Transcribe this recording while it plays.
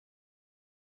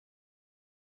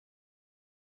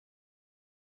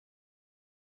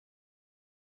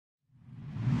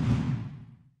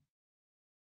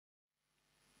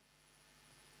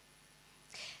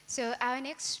So our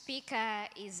next speaker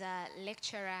is a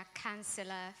lecturer,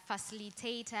 counselor,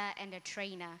 facilitator, and a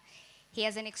trainer. He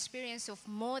has an experience of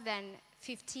more than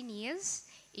 15 years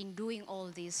in doing all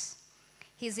this.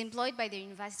 He is employed by the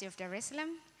University of Dar es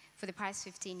Salaam for the past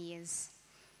 15 years.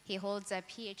 He holds a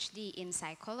PhD in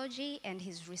psychology, and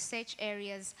his research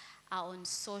areas are on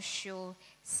social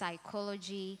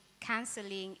psychology,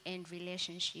 counseling, and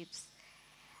relationships.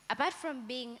 Apart from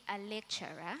being a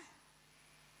lecturer,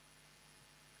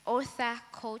 author,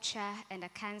 coacher, and a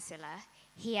counselor,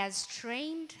 he has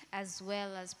trained as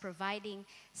well as providing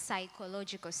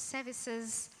psychological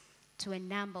services to a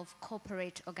number of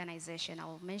corporate organizations. I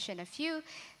will mention a few.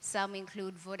 Some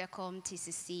include Vodacom,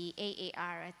 TCC,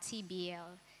 AAR,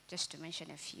 TBL, just to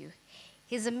mention a few.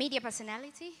 He's a media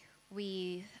personality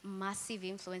with massive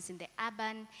influence in the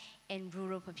urban and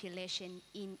rural population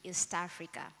in East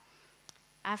Africa,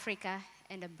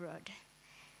 and abroad.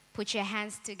 Put your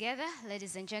hands together,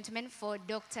 ladies and gentlemen, for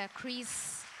Dr.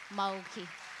 Chris MAUKI.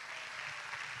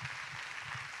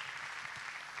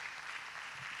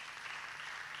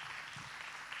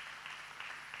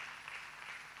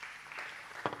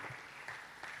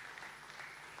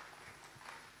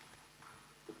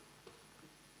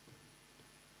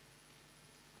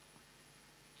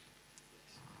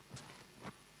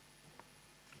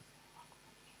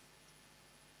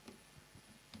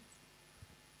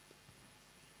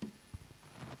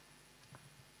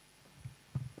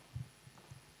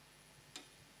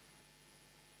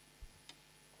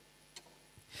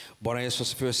 Bwana Yesu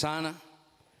asifiwe sana.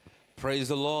 Praise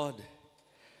the Lord.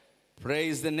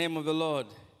 Praise the name of the Lord.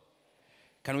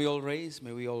 Can we all raise?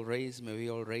 May we all raise. May we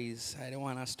all raise. I don't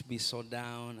want us to be so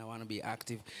down. I want to be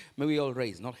active. May we all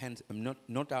raise. Not hands.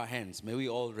 Not our hands. May we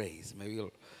all raise. May we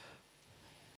all.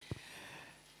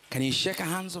 Can you shake the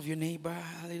hands of your neighbor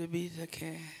a little bit?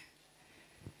 Okay.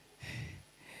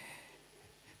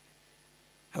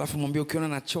 Alafu mwambie ukiona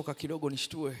nachoka kidogo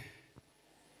nishtue.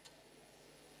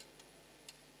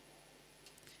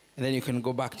 And then you can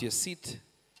go back to your seat.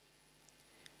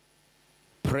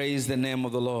 Praise the name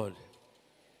of the Lord.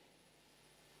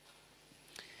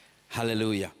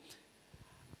 Hallelujah.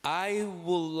 I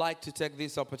would like to take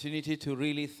this opportunity to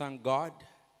really thank God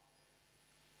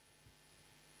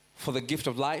for the gift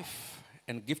of life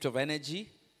and gift of energy.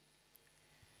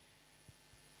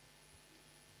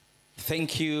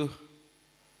 Thank you,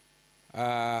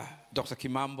 Dr.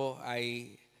 Kimambo.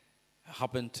 I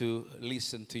happened to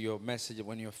listen to your message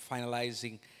when you're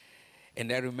finalizing, and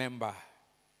I remember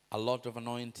a lot of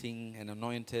anointing and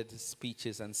anointed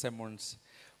speeches and sermons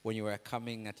when you were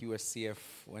coming at USCF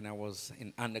when I was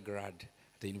in undergrad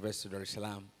at the University of Dar es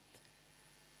Salaam.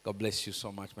 God bless you so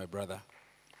much, my brother.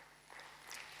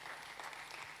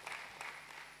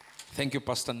 Thank you,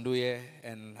 Pastor Nduye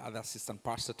and other assistant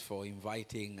pastors for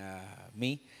inviting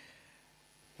me.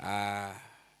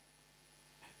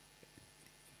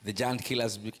 The Giant Killer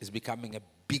is becoming a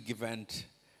big event.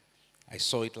 I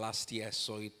saw it last year. I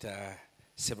saw it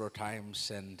several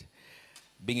times, and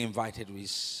being invited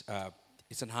was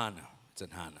it's an honor. It's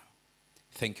an honor.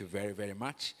 Thank you very, very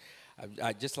much.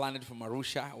 I just landed from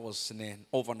Arusha. I was in an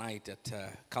overnight at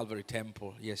Calvary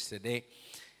Temple yesterday,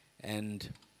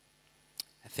 and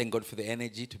I thank God for the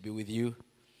energy to be with you,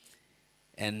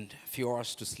 and a few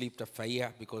hours to sleep after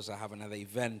here because I have another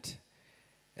event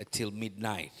till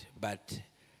midnight. But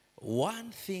one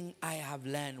thing I have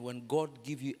learned, when God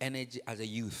gives you energy as a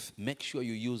youth, make sure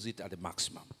you use it at the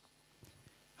maximum.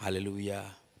 Hallelujah.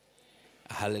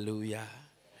 Hallelujah.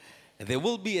 There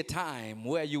will be a time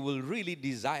where you will really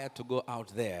desire to go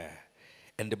out there,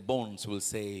 and the bones will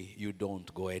say you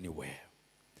don't go anywhere.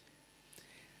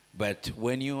 But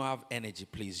when you have energy,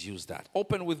 please use that.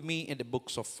 Open with me in the book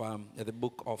of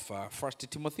 1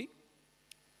 Timothy.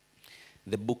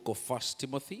 The book of 1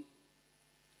 Timothy.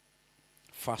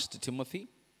 1 Timothy,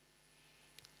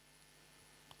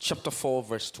 chapter 4,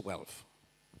 verse 12.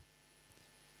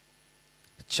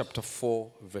 Chapter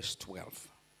 4, verse 12.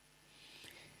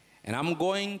 And I'm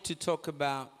going to talk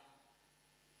about,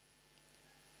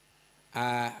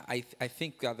 I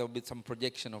think there will be some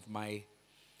projection of my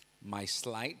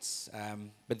slides.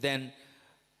 But then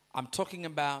I'm talking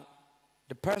about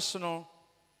the personal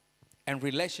and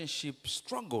relationship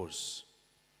struggles.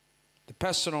 The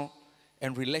personal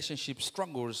and relationship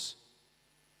struggles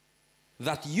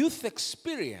that youth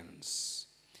experience,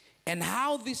 and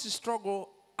how this struggle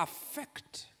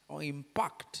affect or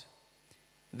impact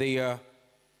their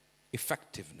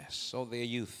effectiveness or their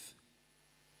youth.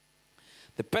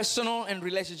 The personal and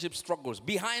relationship struggles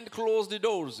behind closed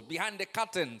doors, behind the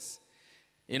curtains.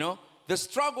 You know, the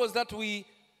struggles that we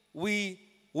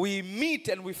meet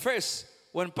and we face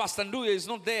when Pastor Nduya is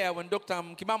not there, when Dr.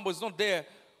 Kimambo is not there,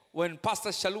 when Pastor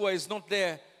Shalua is not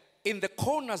there, in the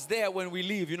corners there when we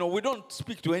leave, we don't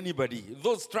speak to anybody.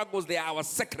 Those struggles, they are our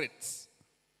secrets.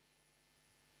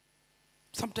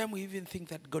 Sometimes we even think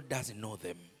that God doesn't know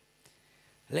them.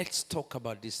 Let's talk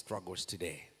about these struggles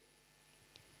today.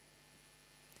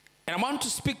 And I want to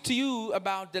speak to you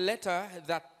about the letter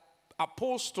that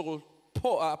Apostle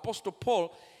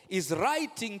Paul is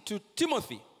writing to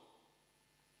Timothy.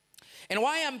 And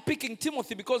why I'm picking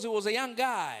Timothy? Because he was a young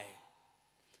guy.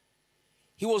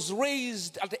 He was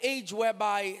raised at the age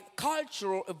whereby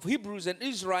culture of Hebrews and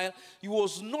Israel, he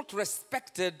was not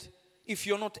respected if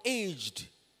you're not aged.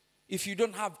 If you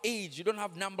don't have age, you don't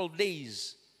have number of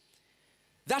days.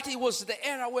 That it was the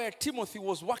era where Timothy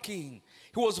was working.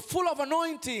 He was full of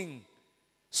anointing,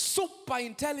 super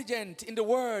intelligent in the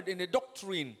word, in the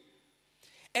doctrine.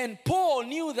 And Paul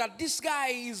knew that this guy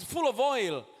is full of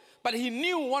oil, but he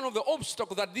knew one of the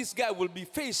obstacles that this guy will be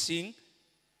facing,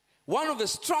 one of the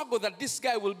struggles that this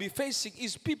guy will be facing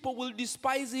is people will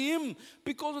despise him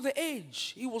because of the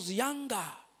age. He was younger.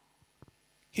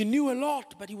 He knew a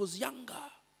lot, but he was younger.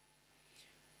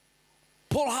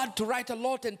 Paul had to write a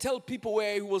lot and tell people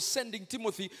where he was sending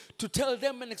Timothy, to tell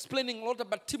them and explaining a lot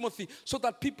about Timothy so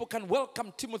that people can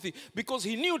welcome Timothy, because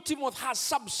he knew Timothy has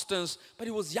substance, but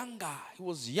he was younger. He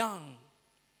was young.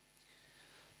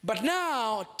 But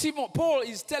now Paul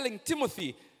is telling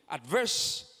Timothy at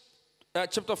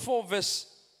chapter 4, verse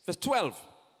 12.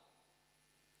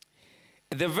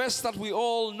 The verse that we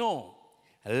all know.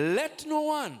 Let no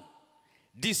one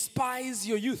despise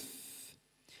your youth,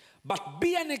 but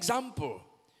be an example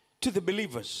to the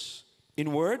believers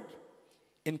in word,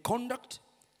 in conduct,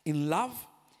 in love,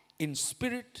 in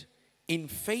spirit, in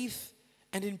faith,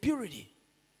 and in purity.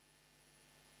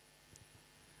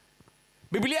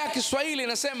 Biblia ya Kiswahili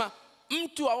inasema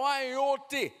mtu awaye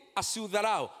yote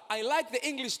asiudharau. I like the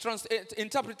English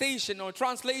interpretation or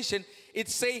translation. It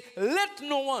say, let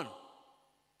no one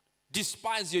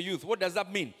despise your youth. What does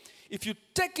that mean? If you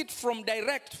take it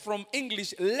direct from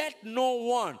English, let no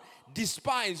one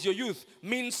despise your youth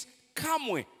means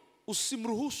kamwe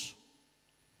usimruhusu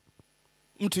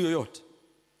mtu yoyote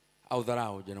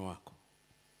audharau jana wako.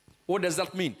 What does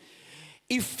that mean?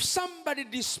 If somebody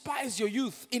despises your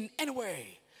youth in any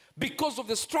way, because of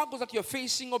the struggles that you're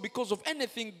facing or because of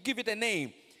anything, give it a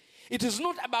name. It is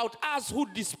not about us who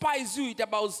despise you.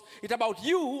 It's about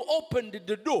you who opened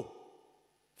the door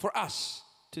for us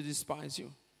to despise you.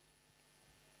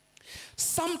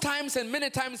 Sometimes and many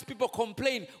times people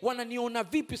complain, wananiona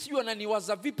vipi, siyo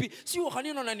wananiwaza vipi, siyo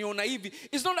kanino wananiona hivi.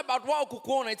 It's not about wao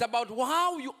kukuona, it's about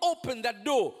how you open that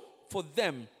door for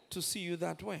them to see you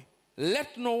that way.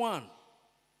 Let no one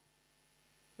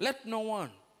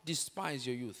despise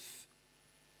your youth.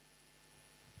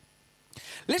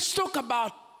 Let's talk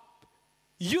about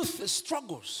youth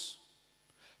struggles,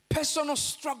 personal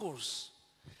struggles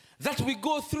that we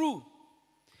go through.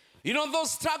 You know those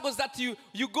struggles that you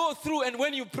go through, and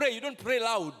when you pray, you don't pray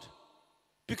loud.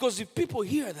 Because if people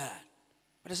hear that,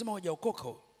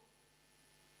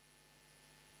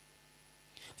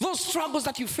 those struggles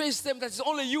that you face them, that's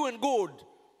only you and God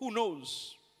who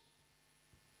knows.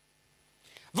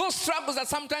 Those struggles that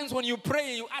sometimes when you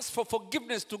pray, you ask for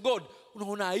forgiveness to God,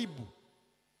 unaona aibu.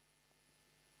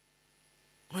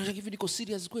 Unajua hivi niko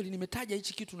serious kweli, nimetaja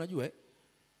hichi kitu unajua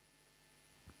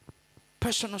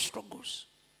Personal struggles.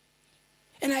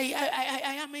 And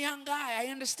I am a young guy. I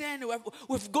understand.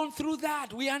 We've gone through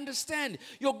that. We understand.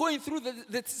 You're going through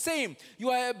the same. You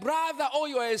are a brother or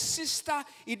you are a sister.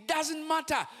 It doesn't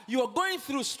matter. You are going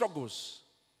through struggles.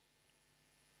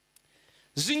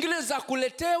 Zingine za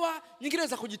kuletewa, nyingine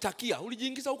za kujitakia.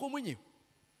 Ulijiingiza huko mwenyewe.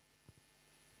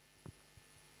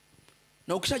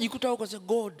 Na ukishajikuta huko say,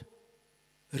 God,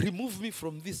 remove me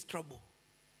from this trouble.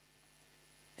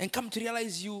 And come to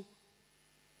realize you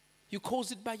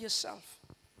caused it by yourself.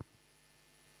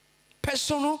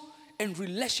 Personal and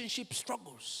relationship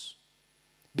struggles.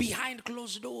 Behind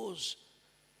closed doors.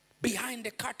 Behind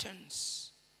the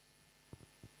curtains.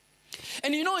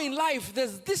 And you know, in life,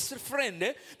 there's this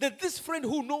friend, this friend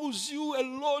who knows you a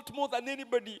lot more than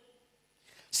anybody.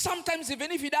 Sometimes,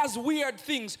 even if he does weird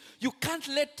things, you can't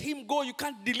let him go, you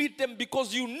can't delete them,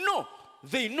 because you know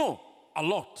they know a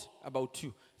lot about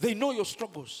you. They know your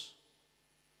struggles.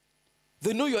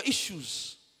 They know your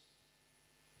issues.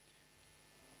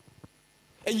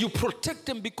 And you protect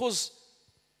them because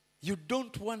you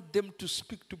don't want them to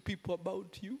speak to people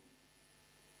about you.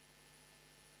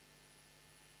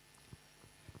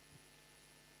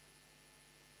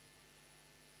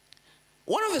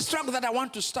 One of the struggles that I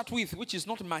want to start with, which is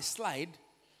not my slide,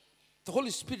 the Holy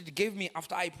Spirit gave me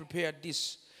after I prepared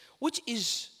this, which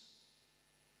is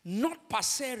not per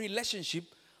se relationship,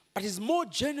 but is more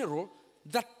general,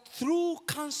 that through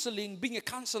counseling, being a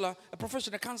counselor, a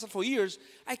professional counselor for years,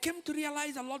 I came to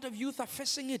realize a lot of youth are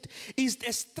facing it, is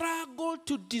the struggle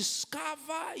to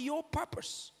discover your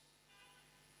purpose.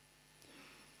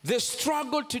 The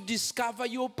struggle to discover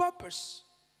your purpose.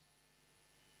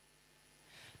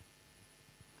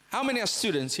 How many are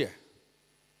students here?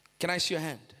 Can I see your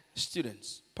hand?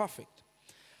 Students. Perfect.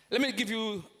 Let me give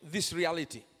you this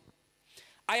reality.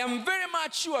 I am very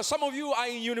much sure some of you are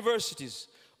in universities,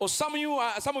 or some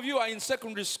of you are in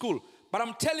secondary school. But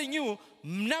I'm telling you,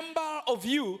 number of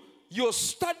you, you're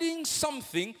studying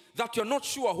something that you're not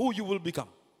sure who you will become.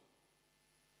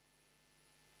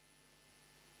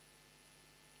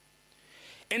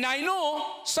 And I know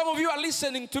some of you are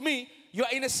listening to me. You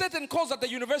are in a certain course at the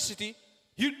university.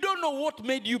 You don't know what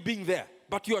made you being there,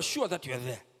 but you are sure that you are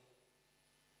there.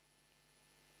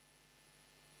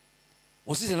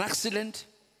 Was it an accident?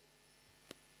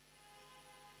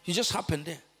 You just happened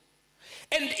there.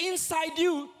 And inside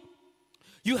you,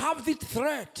 you have this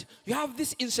threat. You have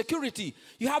this insecurity.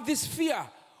 You have this fear.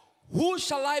 Who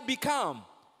shall I become?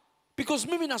 Because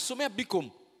mimi nasomea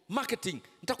become marketing.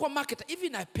 Nitakuwa marketer.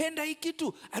 Even napenda hii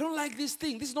kitu. I don't like this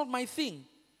thing. This is not my thing.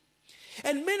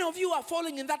 And many of you are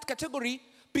falling in that category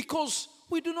because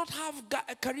we do not have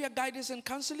career guidance and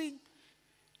counseling.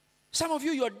 Some of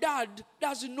you, your dad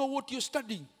doesn't know what you're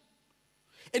studying.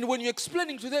 And when you're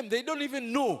explaining to them, they don't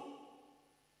even know.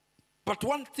 But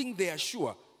one thing they are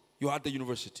sure, you're at the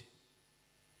university.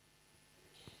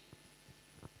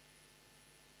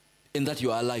 And that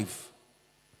you are alive.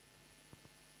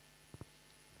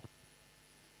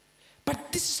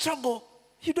 But this struggle,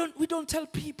 we don't tell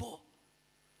people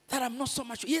that I'm not so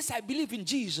much sure. Yes, I believe in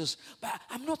Jesus, but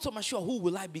I'm not so much sure who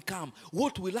will I become?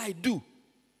 What will I do?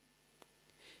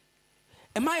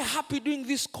 Am I happy doing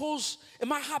this course?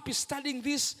 Am I happy studying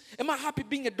this? Am I happy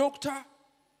being a doctor?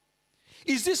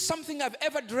 Is this something I've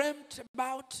ever dreamt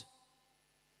about?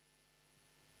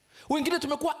 Wengine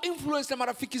tumekuwa influence na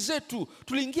marafiki zetu.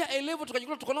 Tuliingia A-level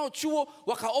tukajikuta tuko nao chuo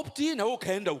waka-opt-in na wewe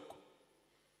ukaenda huko.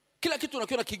 Kila kitu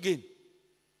unakiona kigeni.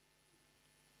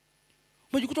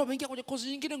 Umejikuta umeingia kwenye kozi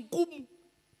nyingine ngumu.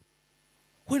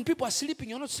 When people are sleeping,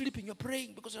 you're not sleeping, you're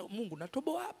praying because Mungu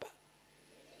natoboa hapa.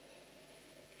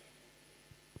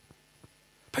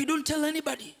 But you don't tell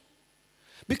anybody.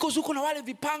 Because uko na wale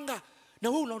vipanga na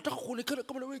wewe unataka kuonekana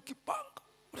kama wewe kipanga.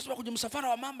 Unasema kwenye msafara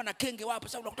wa mamba na kenge wapo,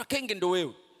 sasa unakuta kenge ndio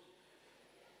wewe.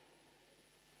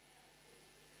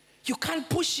 You can't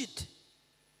push it.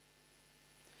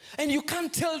 And you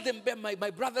can't tell them,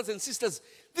 my brothers and sisters,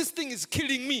 this thing is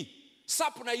killing me.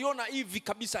 Sapu na iona hivi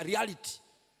kabisa reality.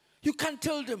 You can't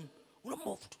tell them.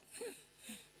 Unamove.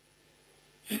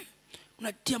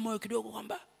 Unatia moyo kidogo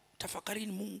kwamba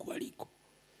tafakarini Mungu aliko.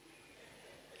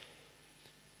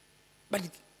 But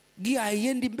gia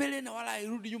haiendi mbele na wala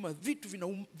hairudi nyuma. Vitu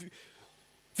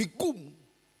vigumu.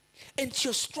 And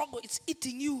your struggle, it's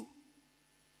eating you.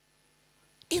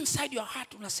 Inside your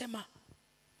heart unasema,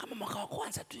 kama mwaka wa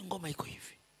kwanza tu ngoma iko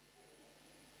hivi.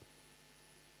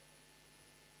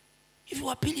 Hivi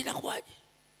wa pili inakuaje?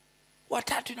 Wa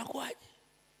tatu inakuaje?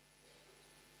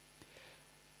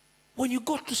 When you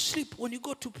go to sleep, when you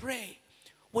go to pray,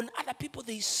 when other people,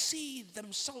 they see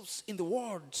themselves in the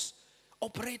wards,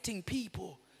 operating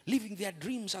people, living their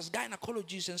dreams as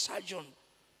gynecologists and surgeons,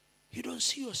 you don't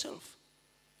see yourself.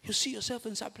 You see yourself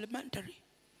in supplementary.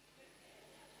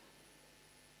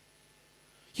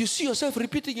 You see yourself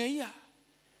repeating a year.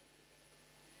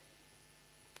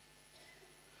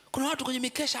 Kuna watu kwenye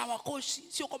mikesha hawakosi,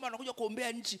 sio kwamba anakuja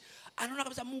kuombea nchi, anaona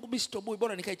kabisa Mungu mimi sitoboi,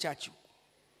 bora nikae chachu.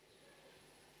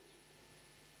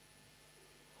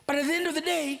 But at the end of the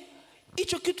day,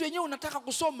 hicho kitu yenyewe unataka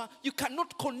kusoma, you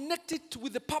cannot connect it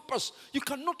with the purpose. You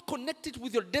cannot connect it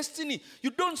with your destiny.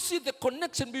 You don't see the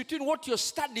connection between what you're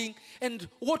studying and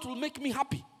what will make me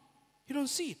happy. You don't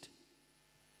see it.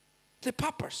 The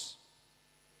purpose.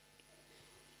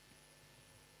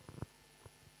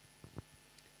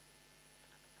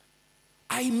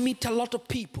 I meet a lot of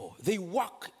people. They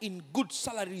work in good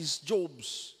salaries,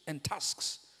 jobs, and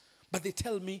tasks. But they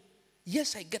tell me,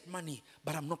 yes, I get money,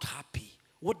 but I'm not happy.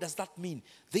 What does that mean?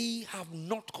 They have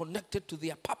not connected to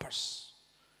their purpose.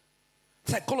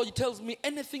 Psychology tells me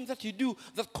anything that you do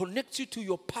that connects you to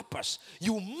your purpose,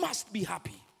 you must be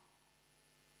happy.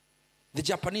 The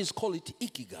Japanese call it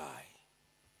ikigai.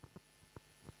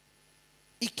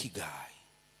 Ikigai.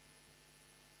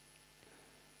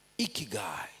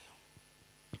 Ikigai.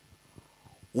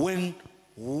 When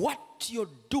what you're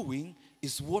doing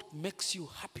is what makes you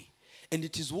happy, and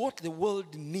it is what the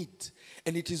world needs,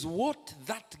 and it is what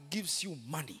that gives you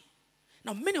money,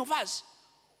 Now, many of us,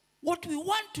 what we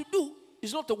want to do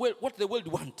is not what the world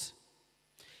wants.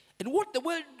 And what the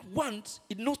world wants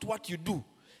is not what you do.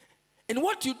 And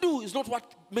what you do is not what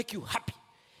makes you happy.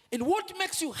 And what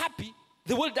makes you happy,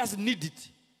 the world doesn't need it.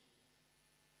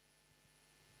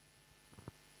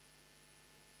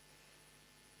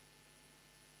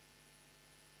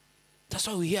 That's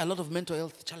why we hear a lot of mental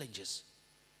health challenges.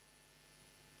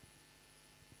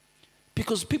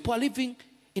 Because people are living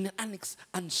in an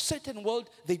uncertain world.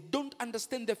 They don't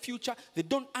understand their future. They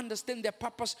don't understand their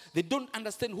purpose. They don't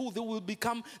understand who they will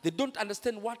become. They don't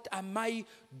understand what am I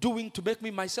doing to make me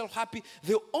myself happy.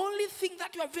 The only thing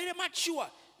that you are very much sure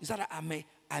is that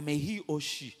I'm a he or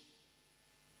she.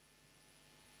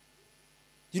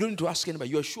 You don't need to ask anybody.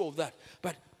 You are sure of that.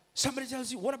 But somebody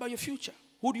tells you, what about your future?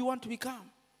 Who do you want to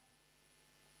become?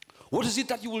 What is it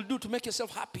that you will do to make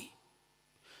yourself happy?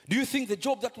 Do you think the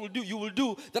job that you will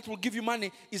do that will give you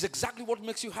money is exactly what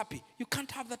makes you happy? You can't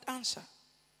have that answer.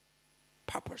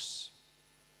 Purpose.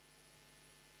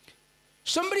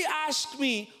 Somebody asked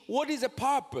me, what is a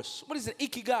purpose? What is an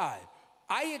ikigai?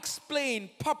 I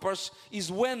explain purpose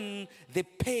is when the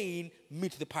pain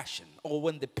meets the passion, or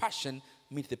when the passion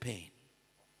meets the pain.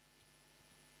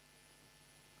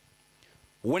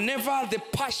 Whenever the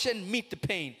passion meets the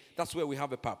pain, that's where we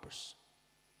have a purpose.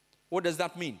 What does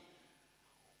that mean?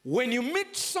 When you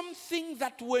meet something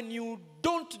that when you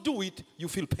don't do it, you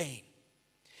feel pain.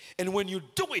 And when you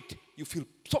do it, you feel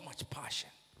so much passion.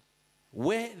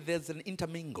 Where there's an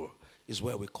intermingle is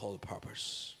where we call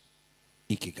purpose.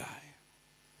 Ikigai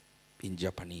in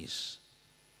Japanese.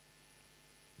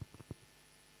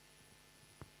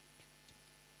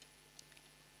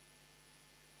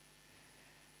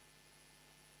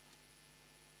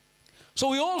 So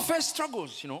we all face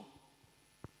struggles, you know.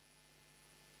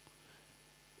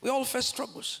 We all face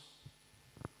struggles.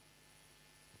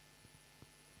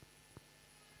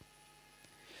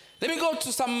 Let me go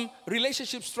to some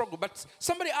relationship struggle. But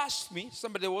somebody asked me,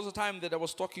 there was a time that I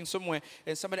was talking somewhere,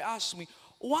 and somebody asked me,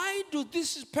 why do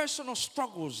these personal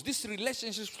struggles, these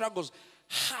relationship struggles,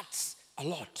 hurts a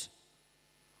lot?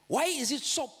 Why is it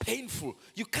so painful?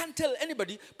 You can't tell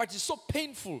anybody, but it's so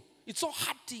painful. It's so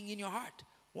hurting in your heart.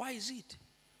 Why is it?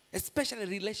 Especially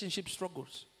relationship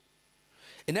struggles.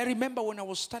 And I remember when I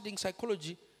was studying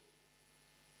psychology,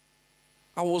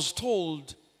 I was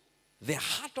told the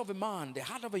heart of a man, the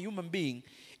heart of a human being,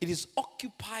 it is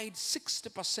occupied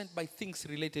 60% by things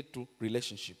related to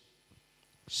relationship.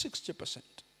 60%.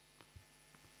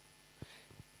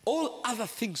 All other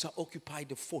things are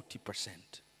occupied at 40%.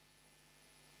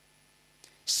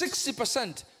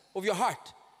 60% of your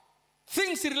heart,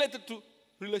 things related to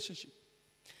relationship.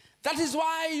 That is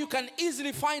why you can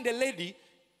easily find a lady,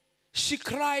 she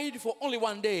cried for only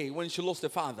one day when she lost her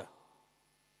father.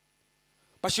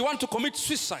 But she wants to commit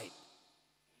suicide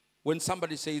when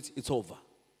somebody says it's over.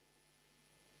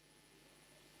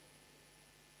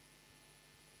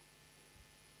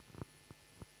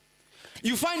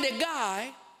 You find a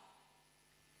guy,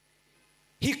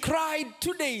 he cried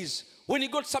 2 days when he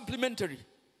got supplementary.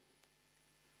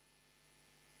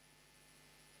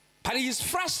 But he is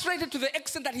frustrated to the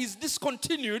extent that he's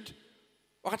discontinued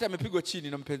wakati amepigwa chini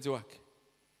na mpenzi wake.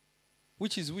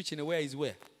 Which is which and where is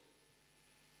where?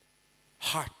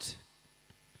 Heart.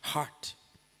 Heart.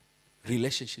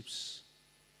 Relationships.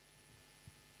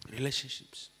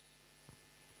 Relationships.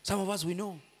 Some of us, we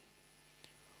know.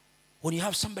 When you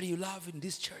have somebody you love in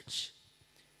this church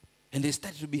and they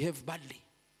start to behave badly,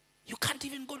 you can't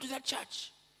even go to that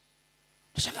church.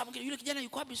 Yule kijana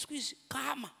yuko wapi siku hizi?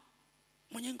 Kahama.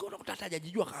 Mwenye ngo unakutata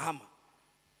hajajijua kahama.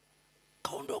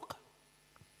 Kaondoka.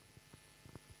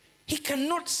 He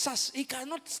cannot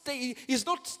stay, he's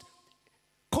not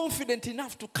confident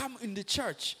enough to come in the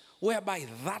church whereby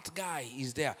that guy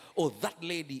is there or that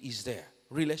lady is there.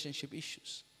 Relationship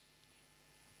issues.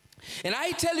 And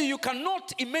I tell you, you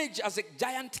cannot emerge as a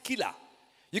giant killer.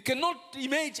 You cannot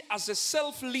emerge as a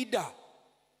self-leader,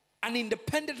 an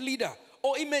independent leader,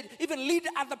 or even lead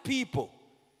other people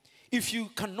if you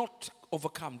cannot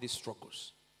overcome these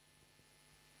struggles.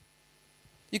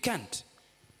 You can't.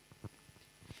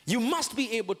 You must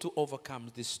be able to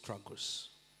overcome these struggles.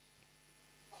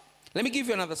 Let me give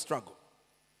you another struggle.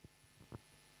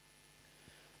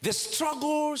 The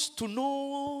struggles to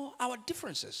know our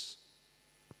differences.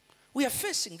 We are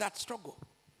facing that struggle.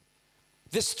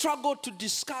 The struggle to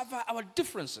discover our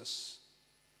differences.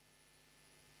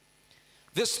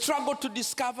 The struggle to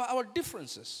discover our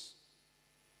differences.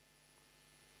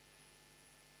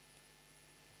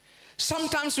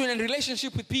 Sometimes we're in a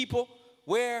relationship with people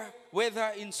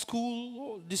whether in school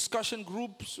or discussion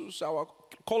groups, our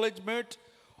college mate,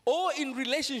 or in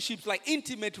relationships, like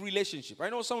intimate relationship. I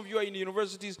know some of you are in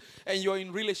universities and you're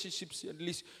in relationships, at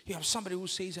least you have somebody who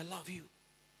says, I love you.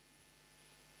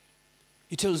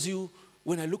 He tells you,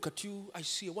 when I look at you, I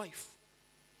see a wife.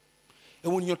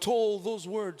 And when you're told those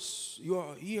words,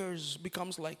 your ears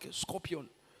becomes like a scorpion.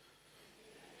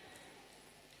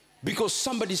 Because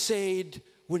somebody said,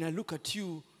 when I look at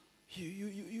you,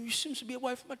 you seem to be a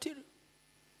wife material.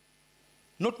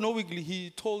 Not knowingly, he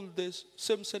told this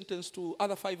same sentence to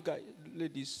other 5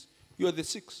 ladies. You are the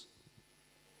 6th.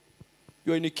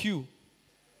 You are in a queue.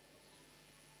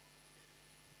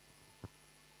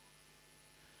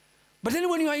 But then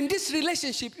when you are in this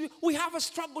relationship, we have a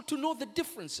struggle to know the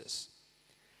differences.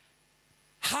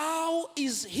 How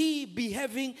is he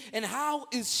behaving and how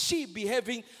is she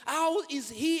behaving? How is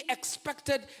he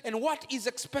expected and what is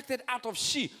expected out of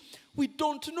she? We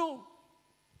don't know.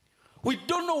 We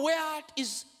don't know where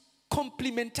is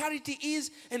complementarity is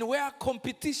and where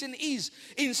competition is.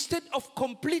 Instead of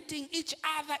completing each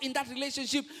other in that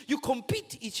relationship, you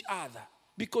compete each other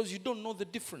because you don't know the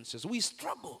differences. We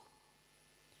struggle.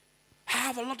 I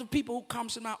have a lot of people who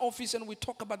comes in my office and we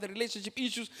talk about the relationship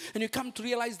issues, and you come to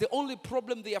realize the only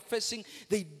problem they are facing,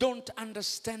 they don't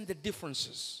understand the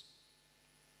differences.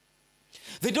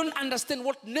 They don't understand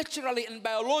what naturally and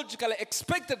biologically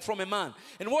expected from a man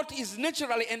and what is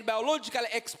naturally and biologically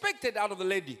expected out of the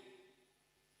lady.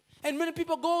 And many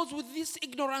people goes with this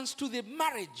ignorance to the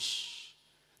marriage.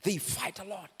 They fight a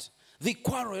lot. They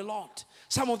quarrel a lot.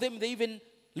 Some of them, they even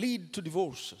lead to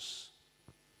divorces.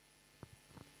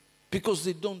 Because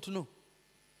they don't know.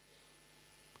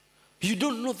 You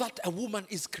don't know that a woman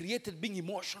is created being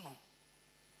emotional.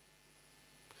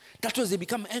 That's why they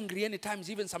become angry anytime.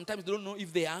 Even sometimes they don't know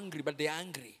if they are angry, but they are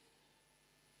angry.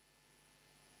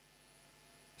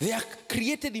 They are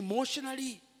created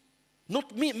emotionally.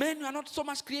 Not me. Men are not so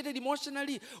much created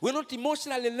emotionally. We're not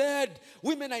emotionally led.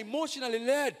 Women are emotionally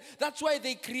led. That's why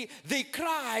they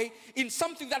cry in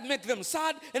something that makes them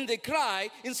sad, and they cry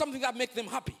in something that makes them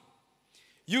happy.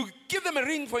 You give them a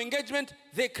ring for engagement,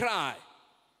 they cry.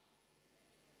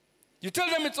 You tell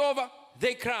them it's over,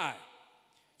 they cry.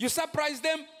 You surprise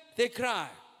them, they cry.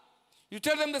 You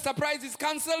tell them the surprise is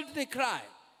cancelled, they cry.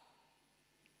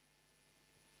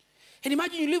 And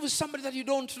imagine you live with somebody that you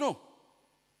don't know.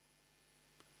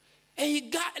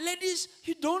 And ladies,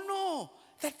 you don't know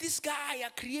that this guy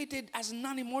are created as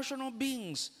non-emotional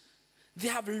beings. They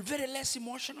are very less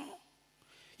emotional.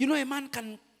 You know, a man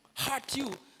can hurt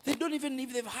you. They don't even know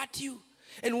if they've hurt you.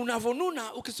 And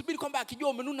unavonuna, ukisubiri kwamba akijua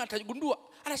umenuna atagundua.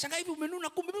 Anashangaa hivi umenuna,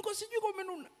 kumbe mimi sijui kwa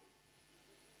umenuna.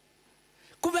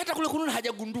 Kumbe hata kule kununa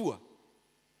hajagundua.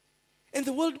 And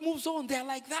the world moves on. They are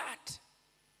like that.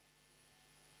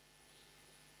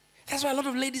 That's why a lot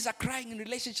of ladies are crying in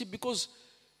relationship, because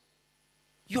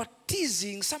you are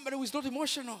teasing somebody who is not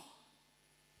emotional.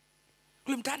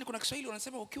 Kule mtaani kuna Kiswahili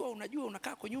wanasema ukiwa unajua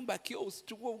unakaa kwa nyumba kioo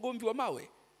usichukue ugomvi wa mawe.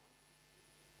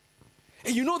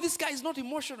 And you know this guy is not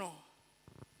emotional.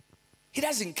 He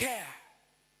doesn't care.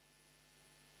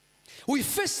 We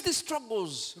face these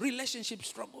struggles, relationship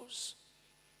struggles.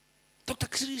 Dr.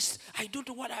 Chris, I don't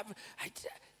know what happened.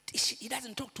 He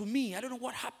doesn't talk to me. I don't know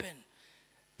what happened.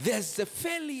 There's the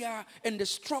failure and the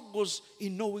struggles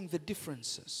in knowing the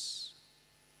differences.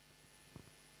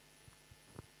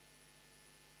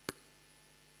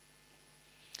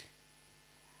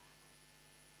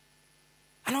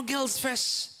 I know girls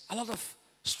face a lot of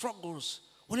struggles.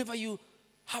 Whenever you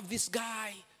have this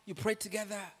guy, you pray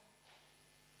together,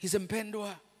 he's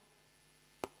mpendwa,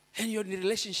 and you're in a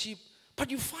relationship,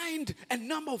 but you find a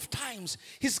number of times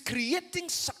he's creating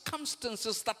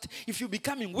circumstances that if you're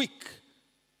becoming weak,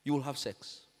 you will have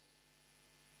sex.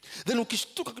 Then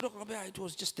ukishtuka kidogo, it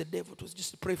was just the devil, it was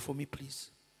just pray for me please.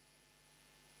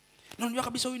 Na unajua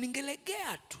kabisa huyu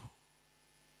ningelegea tu.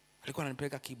 Alikuwa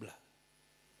ananipeleka kibla.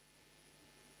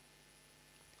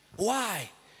 Why?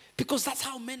 Because that's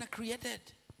how men are created.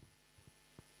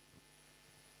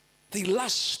 They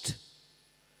lust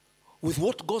with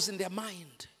what goes in their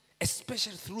mind,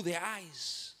 especially through their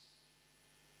eyes.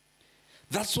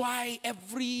 That's why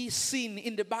every sin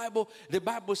in the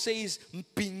Bible says,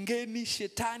 mpingeni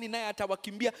shetani naye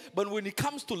atawakimbia. But when it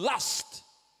comes to lust,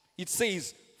 it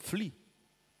says, flee.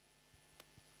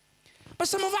 But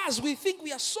some of us, we think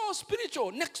we are so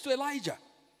spiritual next to Elijah.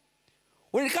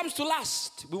 When it comes to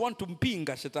lust, we want to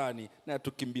mpinga shetani na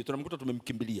tukimbia. Tunamkuta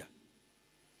tumemkimbilia.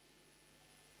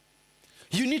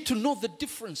 You need to know the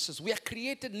differences. We are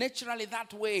created naturally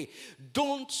that way.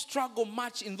 Don't struggle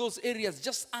much in those areas.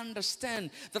 Just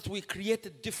understand that we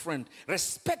created different.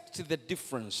 Respect the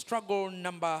difference. Struggle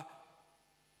number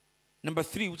Number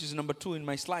 3, which is number 2 in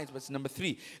my slides, but it's number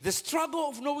 3. The struggle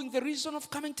of knowing the reason of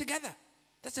coming together.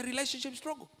 That's a relationship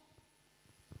struggle.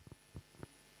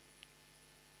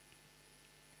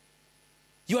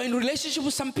 You are in relationship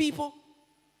with some people.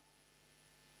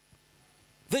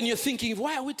 Then you're thinking,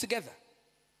 why are we together?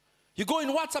 You go in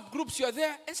WhatsApp groups, you are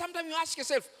there, and sometimes you ask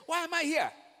yourself, why am I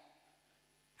here?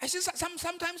 I see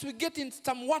sometimes we get in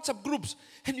some WhatsApp groups,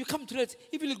 and you come to realize,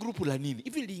 hivi group la nini?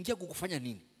 Hivi liingia kukufanya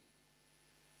nini?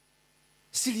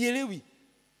 Silielewi.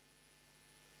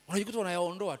 Unajikuta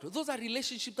unayaondoa tu. Those are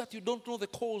relationships that you don't know the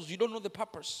cause, you don't know the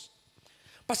purpose.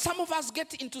 But some of us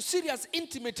get into serious,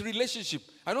 intimate relationship.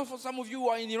 I know for some of you who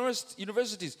are in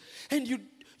universities, and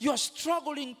you are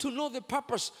struggling to know the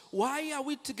purpose. Why are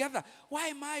we together? Why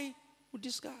am I with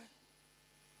this guy?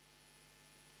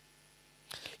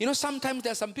 You know, sometimes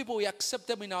there are some people we accept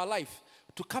them in our life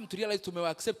to come to realize to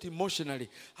accept emotionally.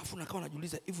 Afu unakaa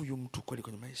unajiuliza, hivi yu mtu kweli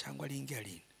kwenye maisha yangu aliingia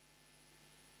lini?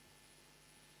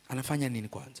 Anafanya nini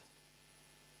kwanza?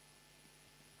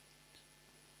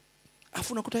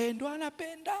 Afu unakuta yeye ndo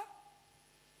anapenda.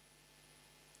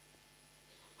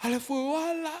 Alafu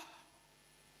wala.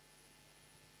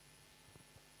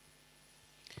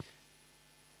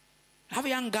 I have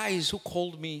young guys who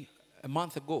called me a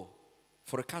month ago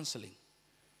for a counseling.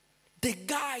 The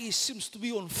guy seems to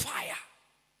be on fire.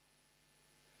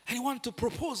 And he wants to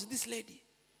propose this lady.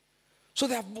 So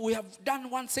we have done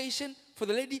one session for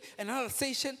the lady, another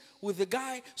session with the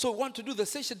guy. So we want to do the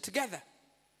session together.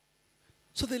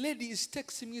 So the lady is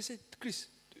texting me and said, Chris,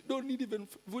 I don't even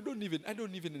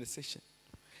in a session.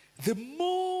 The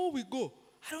more we go,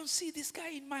 I don't see this guy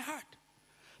in my heart.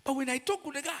 But when I talk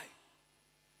with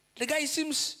the guy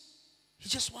seems, he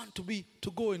just wants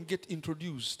to go and get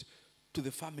introduced to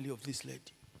the family of this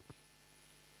lady.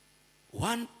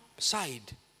 One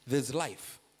side, there's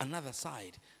life. Another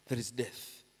side, there is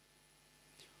death.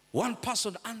 One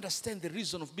person understands the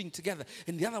reason of being together,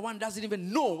 and the other one doesn't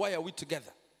even know why are we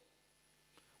together.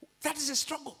 That is a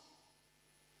struggle.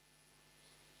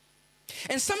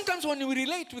 And sometimes when we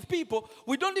relate with people,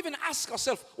 we don't even ask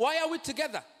ourselves, why are we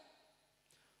together?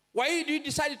 Why do you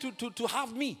decide to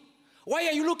have me? Why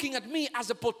are you looking at me as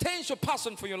a potential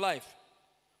person for your life?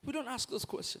 We don't ask those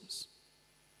questions.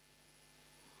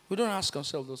 We don't ask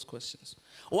ourselves those questions.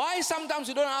 Why sometimes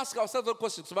we don't ask ourselves those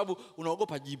questions? Sababu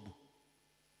unaogopa jibu.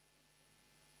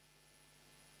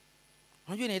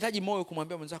 Unajua inahitaji moyo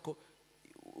kumwambia mwenzako,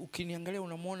 ukiniangalia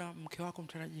unamwona mke wako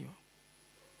mtarajiwa.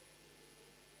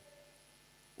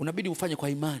 Unabidi ufanye kwa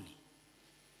imani.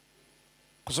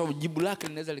 Kwa sababu jibu lake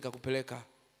linaweza likakupeleka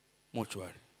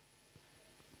mochwari.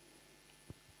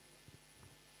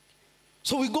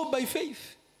 So we go by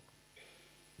faith.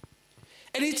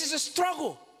 And it is a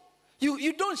struggle.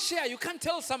 You don't share, you can't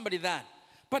tell somebody that.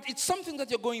 But it's something that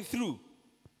you're going through.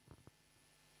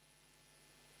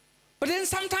 But then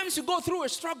sometimes you go through a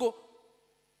struggle,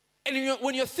 and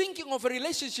when you're thinking of a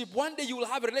relationship, one day you will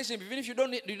have a relationship, even if you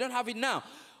don't have it now.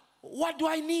 What do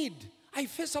I need? I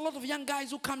face a lot of young guys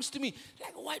who comes to me,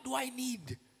 like, what do I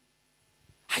need?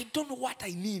 I don't know what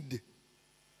I need.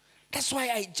 That's why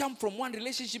I jump from one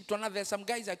relationship to another. There are some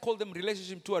guys, I call them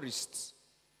relationship tourists.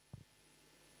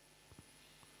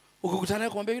 Ukikutana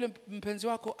kumwambia yule mpenzi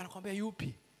wako, anakuambia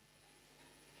yupi?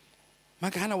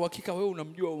 Maka hana uhakika wewe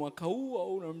unamjua mwaka huu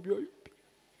au unamjua yupi.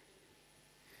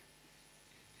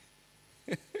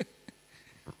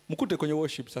 Mkute kwenye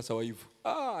worship sasa wa hivyo.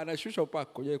 Anashusha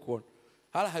upako kwenye kuona.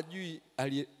 Hala hajui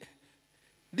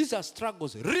These are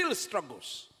struggles, real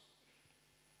struggles.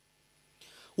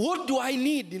 What do I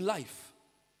need in life?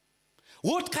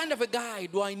 What kind of a guy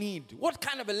do I need? What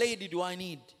kind of a lady do I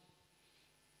need?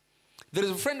 There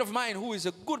is a friend of mine who is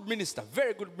a good minister,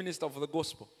 very good minister of the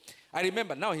gospel. I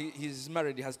remember now he's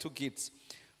married, he has 2 kids.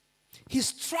 He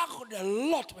struggled a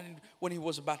lot when he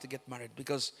was about to get married,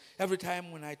 because every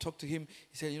time when I talk to him,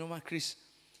 he said, you know what, Chris,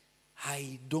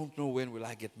 I don't know when will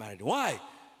I get married. Why?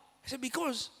 I said,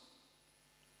 because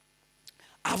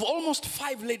I have almost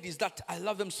 5 ladies that I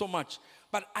love them so much,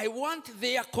 but I want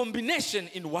their combination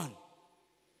in one.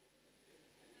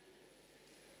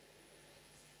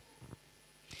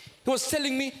 He was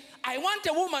telling me, I want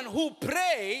a woman who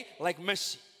pray like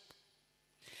Mercy.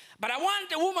 But I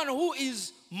want a woman who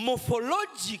is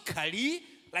morphologically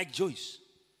like Joyce.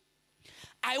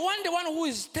 I want the one who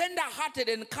is tender-hearted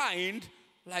and kind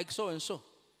like so and so.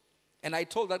 And I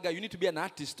told that guy, you need to be an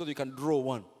artist so you can draw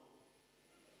one.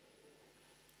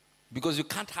 Because you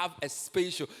can't have a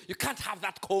spatial, you can't have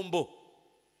that combo.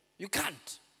 You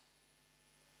can't.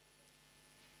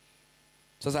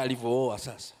 Sasa alivyooa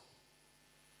sasa.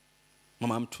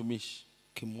 Mama mtumishi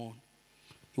kimwona.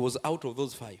 He was out of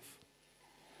those 5.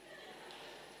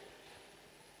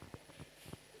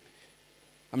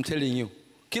 I'm telling you.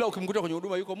 Kila ukimkuta kwenye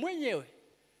huduma yuko mwenyewe.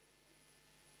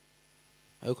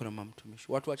 Hayuko na mama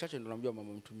mtumishi. Watu wachache ndio wanamjua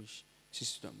mama mtumishi.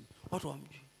 Sisi tunamjua. Watu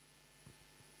wamjui.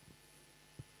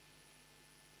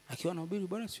 Akiwa anahubiri,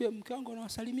 bwana siwe mke wangu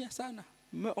anawasalimia sana.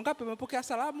 Wangapi wamepokea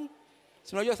salamu?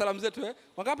 Si unajua salamu zetu eh?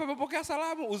 Wangapi wamepokea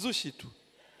salamu? Uzushi tu.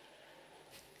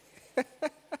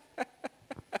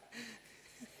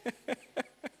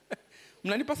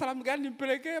 Mnanipa salamu gani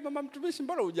nimpelekee mama mtumishi,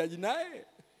 mbona hujaji naye?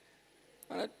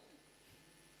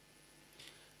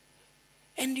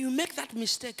 And you make that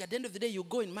mistake. At the end of the day, you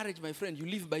go in marriage, my friend, you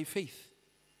live by faith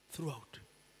throughout.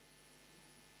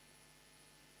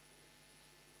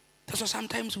 That's why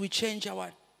sometimes we change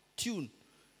our tune.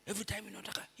 Every time we know,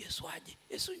 yes, waje,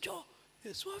 yes, unjo,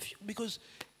 yes, wafyu, because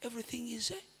everything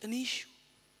is an issue.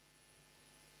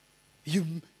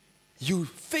 You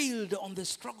failed on the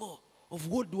struggle of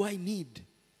what do I need?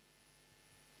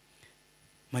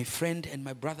 My friend and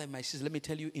my brother and my sister, let me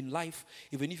tell you, in life,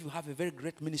 even if you have a very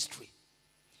great ministry,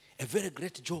 a very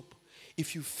great job,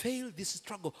 if you fail this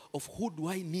struggle of who do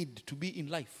I need to be in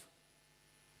life,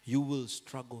 you will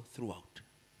struggle throughout.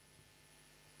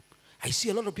 I see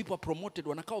a lot of people are promoted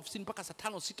wanakaa ofisini mpaka saa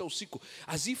 5 6 usiku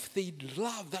as if they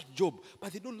love that job,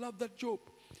 but they don't love that job.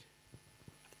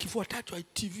 Kifuatacho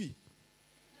TV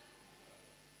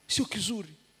sio kizuri,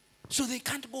 so they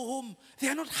can't go home. They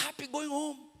are not happy going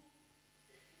home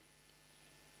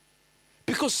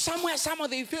because somewhere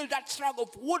they feel that struggle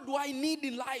of what do I need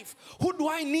in life? Who do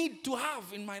I need to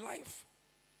have in my life?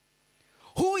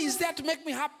 Who is there to make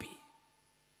me happy?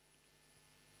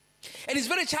 And it's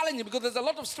very challenging because there's a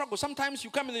lot of struggle. Sometimes you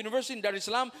come in the university in Dar es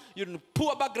Salaam, you're in a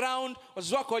poor background,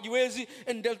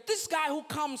 and there's this guy who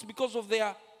comes because of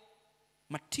their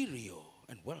material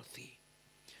and wealthy.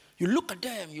 You look at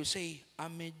them, you say,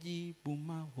 amejibu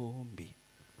maombi.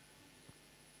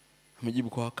 Amejibu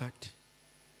kwa wakati.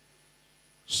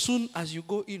 Soon as you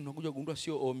go in, unakuja kugundua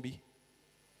sio ombi,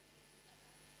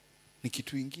 ni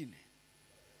kitu kingine.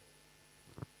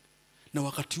 Na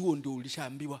wakati huo ndio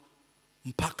ulishaambiwa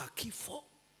mpaka kifo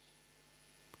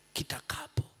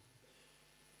kitakapo.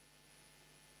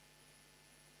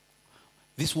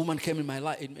 This woman came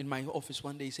in my office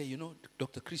one day. Say, you know,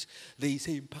 Dr. Chris, they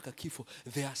say mpaka kifo.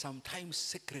 There are sometimes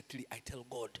secretly I tell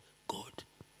God,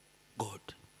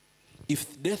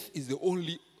 if death is the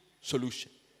only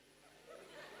solution,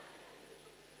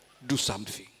 do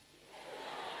something.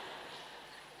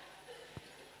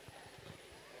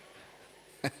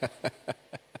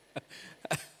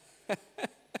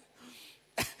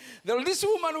 There was this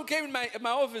woman who came in my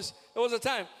office. There was a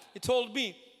time he told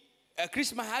me,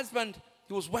 Chris, my husband,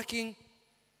 he was working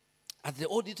at the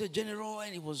Auditor General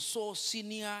and he was so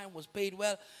senior and was paid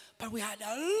well, but we had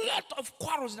a lot of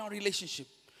quarrels in our relationship,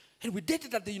 and we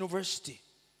dated at the university.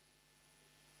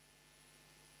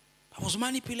 I was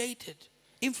manipulated,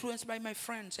 influenced by my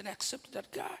friends, and I accepted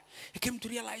that guy. I came to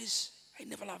realize I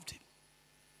never loved him.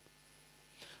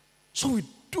 So we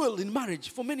dwelled in marriage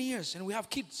for many years and we have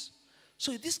kids.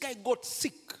 So this guy got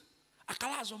sick.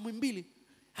 Akalazwa Mwimbili.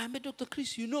 I met Dr.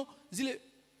 Chris, you know, zile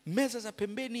meza za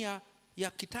pembeni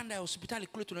ya kitanda ya hospitali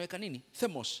kule tunaweka nini?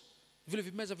 Thermos. Vile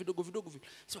vimeza vidogo vile.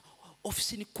 So,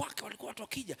 ofisini kwake walikuwa watu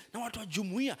wakija na watu wa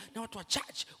jumuiya na watu wa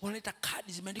church wanaleta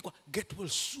kadi zimeandikwa get well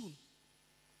soon.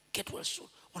 Get well soon.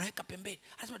 Wanaweka pembeni.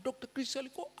 Anasema Dr. Chris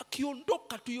alikuwa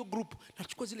akiondoka tu hiyo group na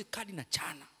chukua zile kadi na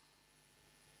chana.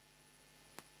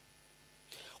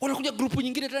 Wanakuja grupu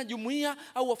nyingine tena jumuiya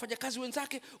au wafanyakazi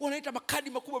wenzake wanaita makadi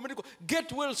makubwa yameandikwa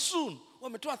get well soon.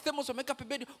 Wametoa thermos wameweka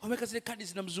pembeni, wameweka zile kadi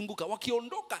zinamzunguka,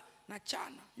 wakiondoka na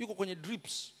chana yuko kwenye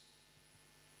drips.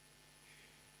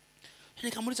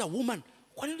 Nikamuuliza, woman,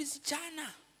 kwa nini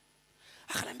ulizichana?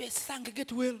 Akaniambia sange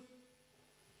get well.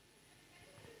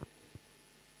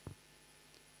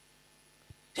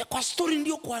 Kwa story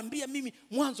ndio kuambia mimi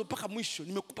mwanzo mpaka mwisho,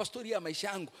 nimekupa story ya maisha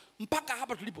yangu mpaka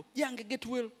hapa tulipo. Yange get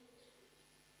well.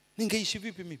 Ningeishi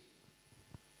vipi mimi?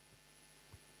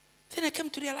 Then I came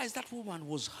to realize that woman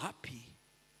was happy.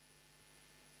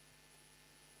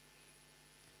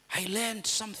 I learned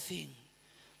something,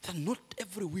 that not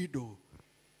every widow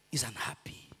is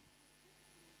unhappy.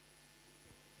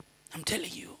 I'm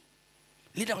telling you.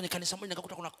 Lida kwenye kanisa moja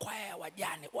nikakuta kuna kwaya ya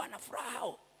wajane, wana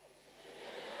furaha.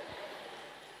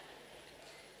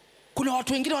 Kuna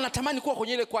watu wengine wanatamani kuwa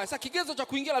kwenye ile kwaya. Sasa kigezo cha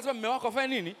kuingia lazima mume wako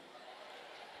afanye nini?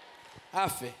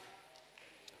 Afe.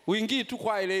 Uingii tu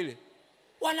kwa ile.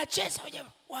 Wanacheza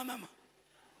wa mama.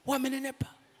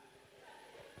 Wamenenepa.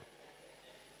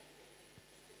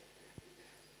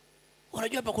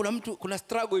 Unajua hapa kuna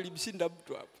struggle ilimshinda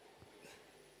mtu hapa.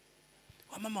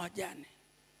 Wa mama wajane.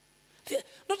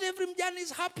 Not every mjane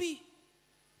is happy.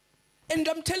 And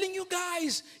I'm telling you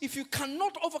guys, if you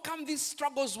cannot overcome these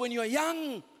struggles when you're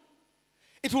young,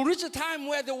 it will reach a time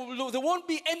where there won't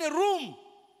be any room.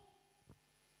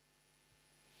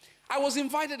 I was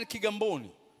invited to Kigamboni,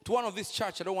 to one of these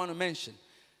churches I don't want to mention.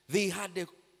 They had a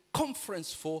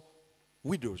conference for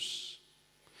widows.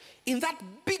 In that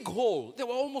big hall, there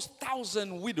were almost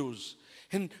 1,000 widows.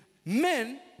 And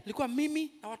men, likuwa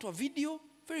mimi na watu wa video,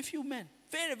 very few men.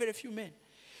 Very, very few men.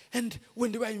 And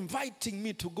when they were inviting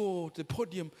me to go to the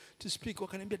podium to speak,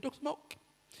 wakaniambia, Dr. MAUKI,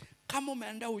 kama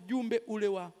umeandaa ujumbe ule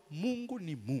wa Mungu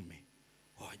ni mume.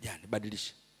 Wajane,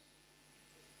 badilisha.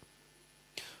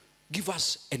 Give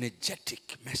us an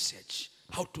energetic message.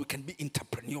 How we can be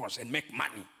entrepreneurs and make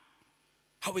money.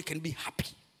 How we can be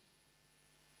happy.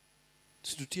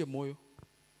 Situtie moyo.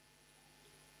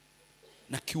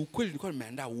 Na kiukweli nilikuwa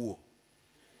nimeandaa huo.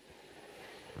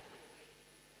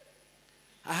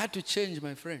 I had to change,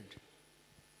 my friend.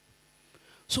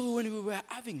 So when we were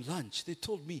having lunch, they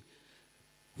told me,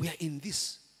 we are in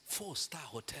this 4-star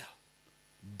hotel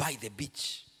by the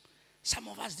beach. Some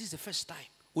of us, this is the first time.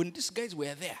 When these guys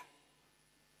were there,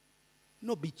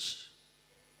 no beach.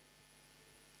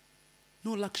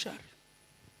 No luxury.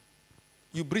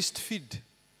 You breastfeed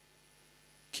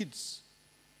kids.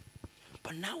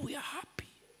 But now we are happy.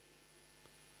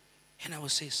 And I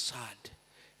was say sad.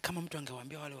 Kama mtu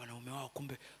angewaambia wale wanaume wao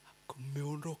kumbe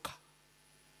mmeondoka.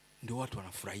 Ndio watu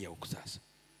wanafurahia huko sasa.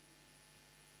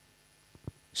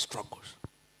 Struggles.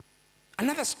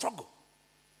 Another struggle.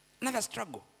 Another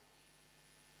struggle.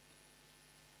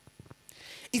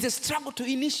 It's a struggle to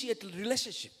initiate a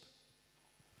relationship.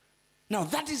 Now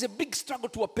that is a big struggle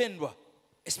to wapendwa,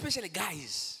 especially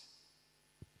guys.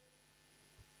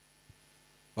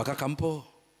 Wakakampo.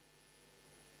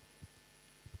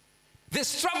 The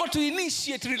struggle to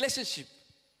initiate relationship.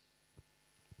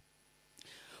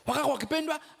 Wakaka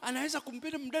wakipendwa anaweza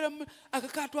kumpenda mdada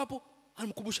akakaa tu hapo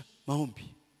anamkumbusha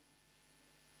maombi.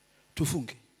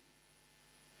 Tufunge.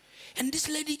 And this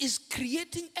lady is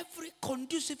creating every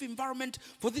conducive environment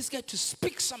for this guy to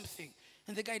speak something.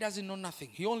 And the guy doesn't know nothing.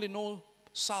 He only knows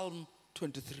Psalm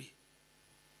 23.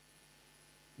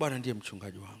 Bwana ndiye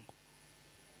mchungaji wangu.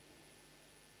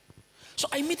 So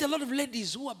I meet a lot of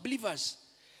ladies who are believers.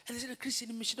 And they say, Christian,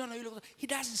 he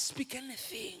doesn't speak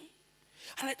anything.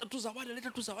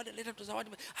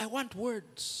 I want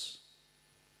words.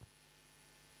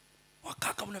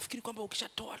 Wakaka unafikiri kwamba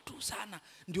ukishatoa tu sana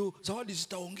ndio zawadi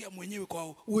zitaongea mwenyewe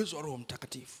kwa uwezo wa Roho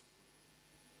Mtakatifu.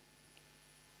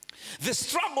 The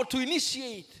struggle to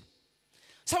initiate.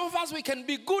 Some of us, we can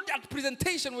be good at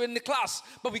presentation when in the class,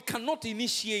 but we cannot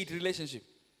initiate relationship.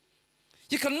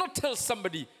 You cannot tell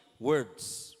somebody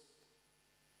words.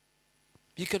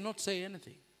 You cannot say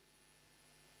anything.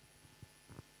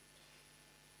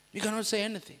 You cannot say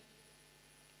anything.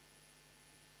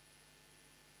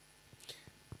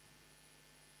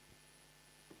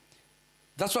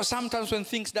 That's why sometimes when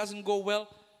things doesn't go well,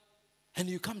 and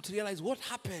you come to realize what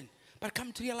happened, but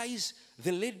come to realize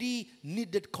the lady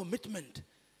needed commitment.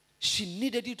 She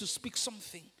needed you to speak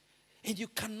something, and you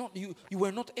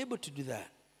were not able to do that.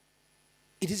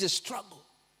 It is a struggle.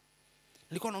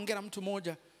 Nilikuwa naongea na mtu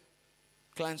mmoja,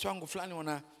 clients wangu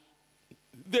fulani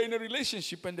they're in a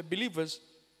relationship and the believers.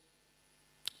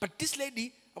 But this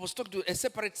lady, I was talking to a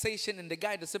separate session and the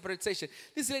guy at a separate session.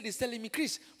 This lady is telling me,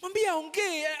 Chris, mwambia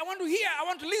ongee, I want to hear, I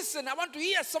want to listen, I want to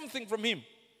hear something from him.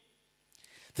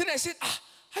 Then I said,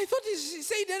 I thought he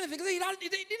said anything. He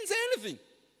didn't say anything.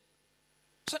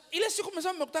 So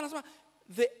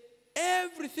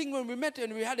everything when we met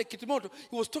and we had a kitimoto,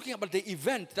 he was talking about the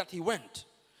event that he went.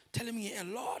 Telling me a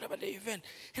lot about the event.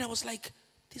 And I was like,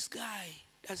 this guy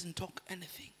doesn't talk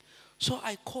anything. So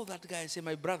I called that guy and said,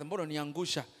 my brother, mbona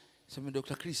niangusha? He said,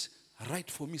 Dr. Chris,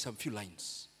 write for me some few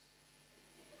lines.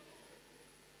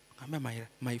 I'm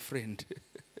my friend.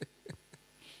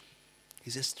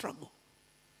 It's a struggle.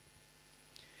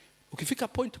 Ukifika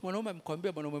point mwanaume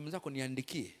mkwambia mwanaume mwenzako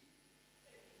niandikie.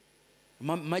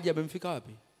 Maji yamemfika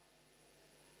wapi?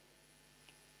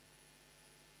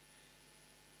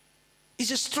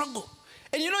 It's a struggle.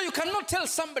 And you cannot tell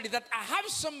somebody that I have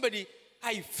somebody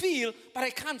I feel, but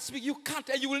I can't speak. You can't,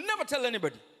 and you will never tell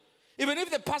anybody. Even if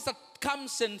the pastor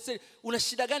comes and says, una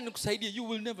shida gani nikusaidie, you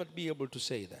will never be able to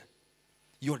say that.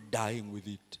 You're dying with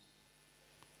it.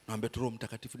 Naambia tu Roho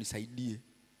Mtakatifu nisaidie.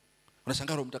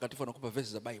 Unashangaa Roho Mtakatifu anakupa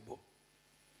verses za Bible.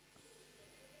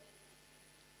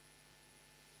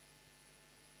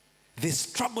 The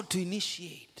struggle to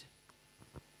initiate.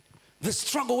 The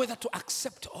struggle whether to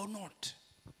accept or not.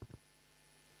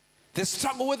 The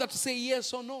struggle whether to say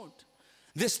yes or not.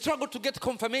 The struggle to get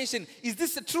confirmation. Is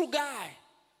this a true guy?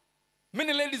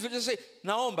 Many ladies will just say,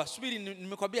 naomba, subiri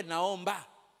nimekwambia naomba,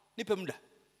 nipe muda.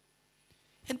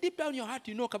 And deep down in your heart,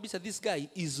 you know kabisa this guy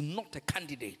is not a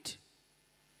candidate.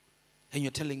 And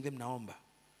you're telling them naomba.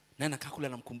 Na nakakula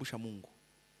namkumbusha Mungu.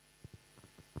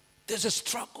 There's a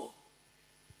struggle.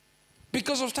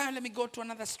 Because of time, let me go to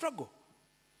another struggle.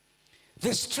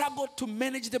 The struggle to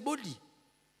manage the body.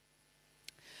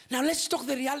 Now let's talk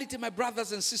the reality, my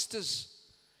brothers and sisters,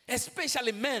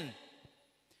 especially men.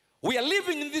 We are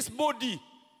living in this body.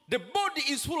 The body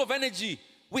is full of energy.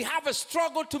 We have a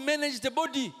struggle to manage the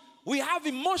body. We have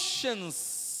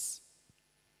emotions.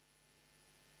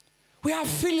 We have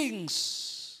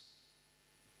feelings.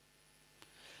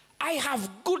 I have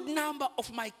good number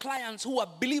of my clients who are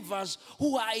believers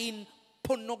who are in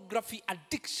pornography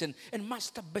addiction and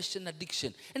masturbation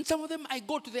addiction. And some of them, I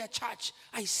go to their church,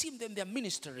 I see them, they're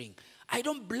ministering. I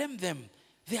don't blame them.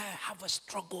 They have a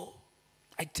struggle.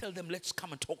 I tell them, let's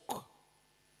come and talk.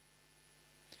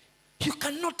 You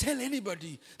cannot tell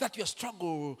anybody that you're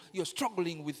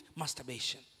struggling with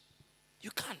masturbation.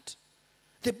 You can't.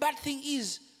 The bad thing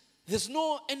is, there's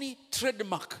no any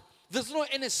trademark. There's no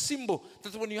any symbol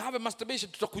that when you have a masturbation,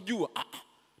 tutakujua.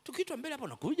 Tukiitwa mbele hapo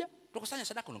unakuja, tukusanya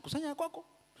sadaka unakusanya kwako.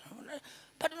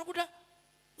 But unakuta,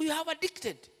 you have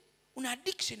addicted. Una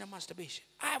addiction of masturbation.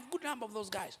 I have a good number of those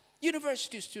guys.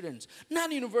 University students,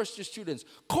 non-university students,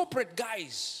 corporate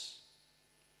guys.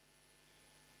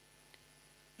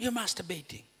 You're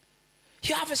masturbating.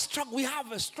 You have a struggle. We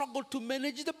have a struggle to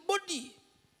manage the body.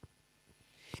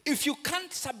 If you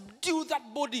can't subdue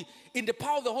that body in the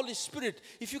power of the Holy Spirit,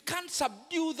 if you can't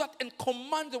subdue that and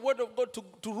command the word of God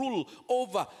to rule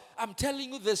over, I'm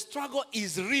telling you, the struggle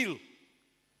is real.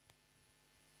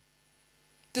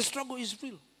 The struggle is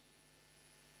real.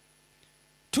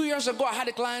 2 years ago, I had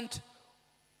a client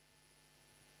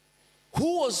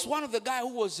who was one of the guys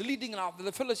who was leading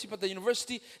the fellowship at the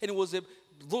university, and it was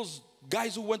those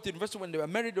guys who went to university when they were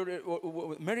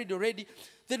married already.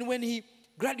 Then when he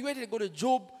graduated, got a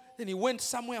job, then he went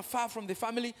somewhere far from the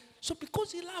family. So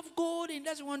because he loved God and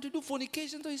doesn't want to do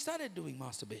fornication, so he started doing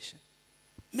masturbation,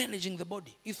 managing the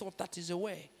body. He thought that is a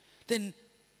way. Then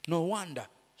no wonder,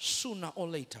 sooner or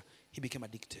later, he became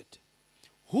addicted.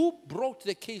 Who brought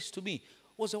the case to me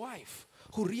was a wife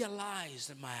who realized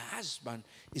that my husband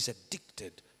is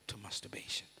addicted to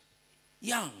masturbation.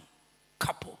 Young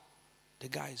couple, the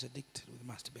guy is addicted with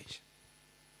masturbation.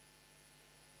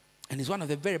 And it's one of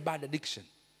the very bad addiction.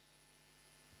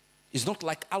 It's not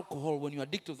like alcohol. When you're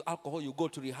addicted to alcohol, you go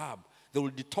to rehab. They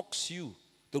will detox you.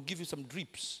 They'll give you some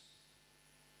drips.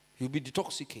 You'll be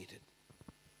detoxicated.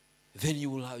 Then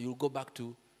you'll go back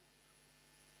to,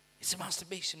 it's a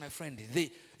masturbation, my friend.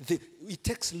 It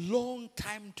takes a long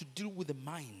time to deal with the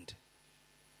mind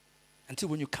until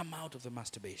when you come out of the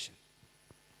masturbation.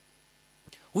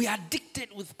 We are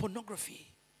addicted with pornography.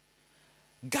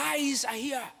 Guys are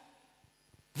here.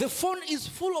 The phone is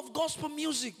full of gospel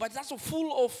music, but it's also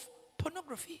full of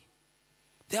pornography.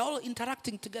 They're all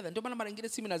interacting together. Ndio maana mara nyingine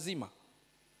simu nazima.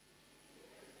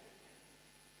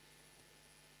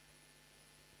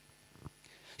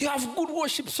 You have good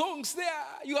worship songs there.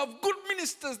 You have good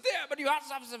ministers there, but you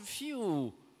also have a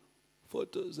few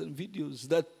photos and videos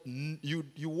that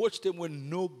you watch them when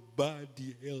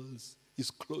nobody else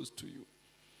is close to you.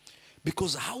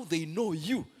 Because how they know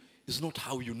you is not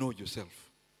how you know yourself.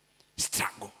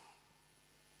 Struggle.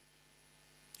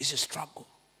 It's a struggle.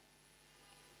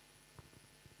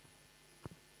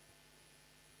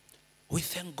 We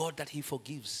thank God that He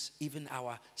forgives even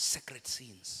our secret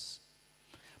sins.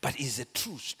 But it's a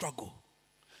true struggle.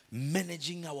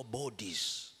 Managing our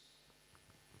bodies.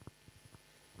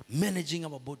 Managing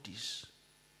our bodies.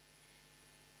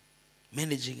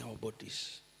 Managing our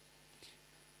bodies.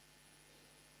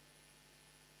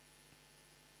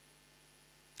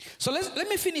 So let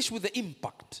me finish with the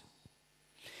impact.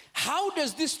 How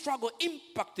does this struggle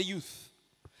impact the youth?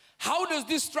 How does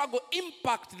this struggle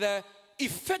impact the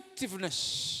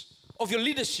effectiveness of your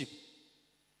leadership?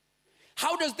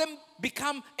 How does them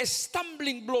become a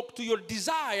stumbling block to your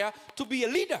desire to be a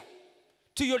leader?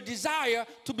 To your desire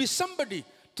to be somebody?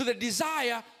 To the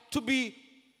desire to be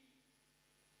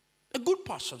a good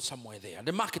person somewhere there,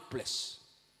 the marketplace?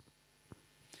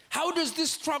 How does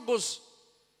these struggles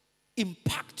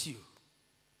impact you?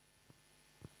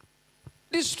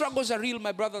 These struggles are real,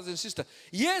 my brothers and sisters.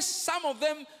 Yes, some of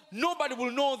them, nobody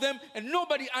will know them and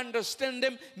nobody understand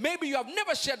them. Maybe you have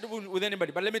never shared them with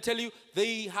anybody, but let me tell you,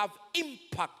 they have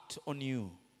impact on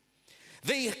you.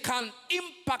 They can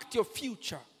impact your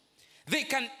future. They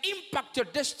can impact your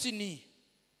destiny.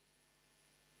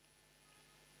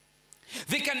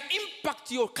 They can impact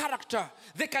your character.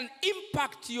 They can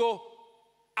impact your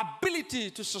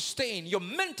ability to sustain, your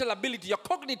mental ability, your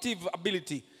cognitive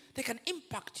ability, they can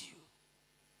impact you.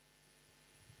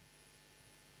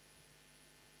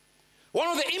 One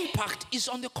of the impact is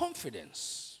on the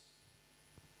confidence.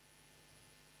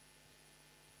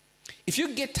 If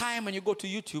you get time and you go to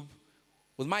YouTube,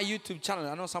 with my YouTube channel,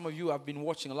 I know some of you have been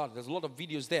watching a lot. There's a lot of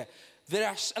videos there. There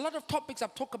are a lot of topics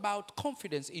that talk about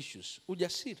confidence issues,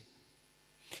 ujasiri.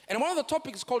 And one of the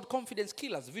topics is called confidence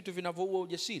killers, vitu vinavyoua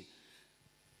ujasiri.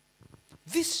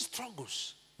 These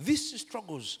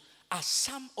struggles are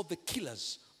some of the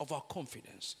killers of our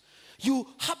confidence. You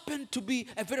happen to be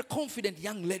a very confident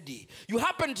young lady. You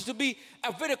happen to be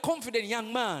a very confident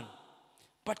young man.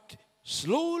 But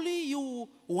slowly you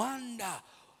wonder,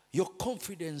 your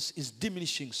confidence is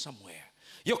diminishing somewhere.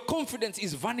 Your confidence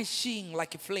is vanishing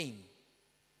like a flame.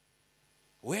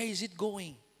 Where is it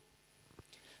going?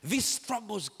 These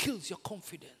struggles kills your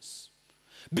confidence.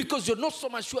 Because you're not so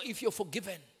much sure if you're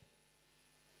forgiven.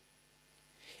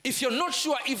 If you're not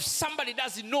sure if somebody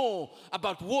doesn't know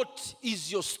about what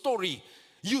is your story,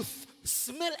 you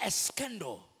smell a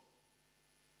scandal.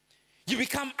 You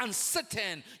become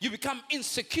uncertain. You become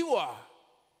insecure.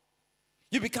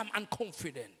 You become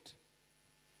unconfident.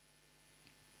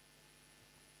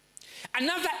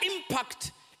 Another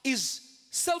impact is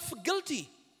self-guilty.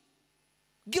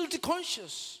 Guilty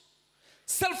conscious.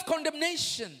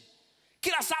 Self-condemnation.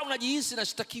 Kila saa unajihisi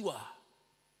nashtakiwa.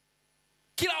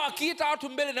 Kila wakiita watu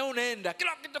mbele na unaenda.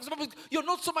 Kila wakiita kwa sababu you're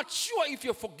not so much sure if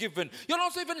you're forgiven. You're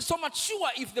not even so much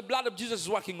sure if the blood of Jesus is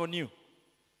working on you.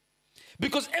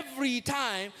 Because every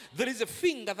time there is a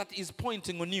finger that is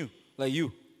pointing on you. Like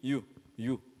you.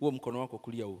 Huo mkono wako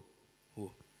kulia huo.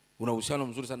 Una uhusiano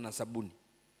mzuri sana na sabuni.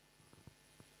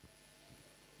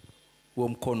 Huo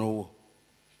mkono huo.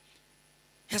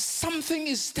 Yes, something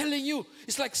is telling you.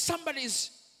 It's like somebody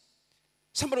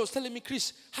was telling me,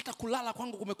 Chris, hata kulala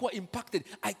kwangu kumekuwa impacted.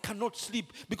 I cannot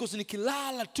sleep because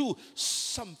nikilala tu,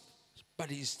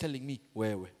 somebody is telling me,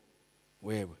 wewe.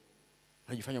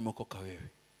 Unajifanya mwokoka wewe.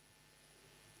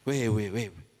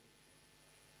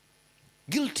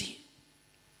 Guilty.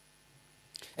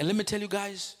 And let me tell you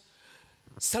guys,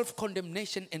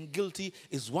 self-condemnation and guilty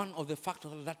is one of the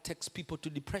factors that takes people to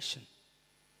depression.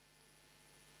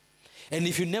 And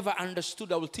if you never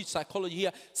understood, I will teach psychology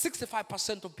here,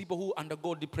 65% of people who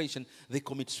undergo depression, they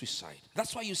commit suicide.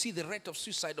 That's why you see the rate of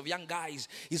suicide of young guys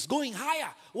is going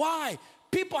higher. Why?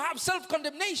 People have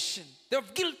self-condemnation. They're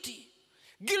guilty.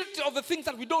 Guilty of the things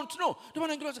that we don't know.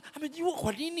 Amejiua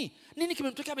kwa nini? Nini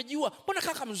kimemtokea amejiua? Mbona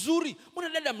kaka mzuri? Mbona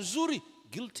dada mzuri?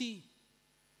 Guilty.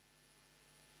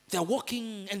 They're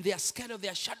walking and they are scared of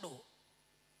their shadow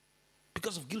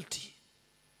because of guilty.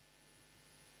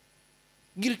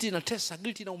 Guilty inatesa,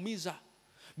 guilty inaumiza.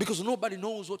 Because nobody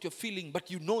knows what you're feeling, but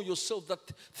you know yourself that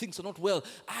things are not well.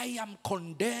 I am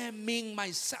condemning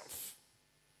myself.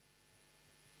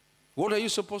 What are you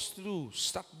supposed to do?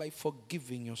 Start by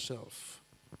forgiving yourself.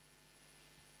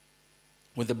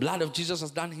 When the blood of Jesus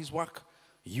has done his work,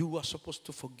 you are supposed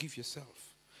to forgive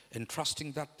yourself and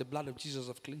trusting that the blood of Jesus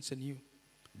has cleansed you,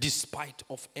 despite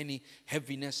of any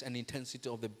heaviness and intensity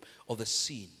of the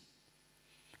sin.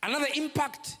 Another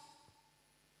impact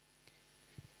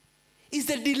is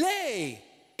the delay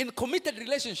in committed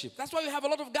relationship. That's why we have a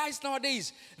lot of guys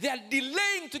nowadays. They are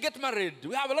delaying to get married.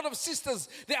 We have a lot of sisters.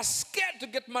 They are scared to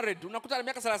get married. Unakuta na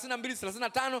miaka 32,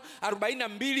 35,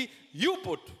 42,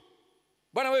 yupo tu.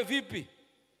 Bwana wewe vipi?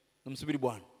 Namsubiri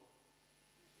bwana.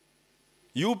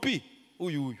 Yupi?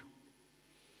 Huyu.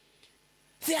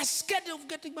 They are scared of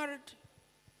getting married.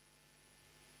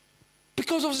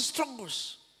 Because of the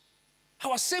struggles.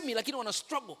 Hawasemi lakini wana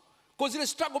struggle. Kwa zile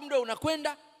struggle muda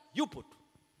unakwenda, yupo tu.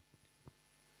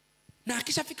 Na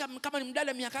akishafika kama ni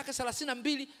mdada miaka yake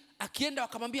 32, akienda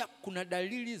wakamwambia kuna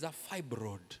dalili za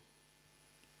fibroid.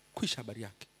 Kwisha habari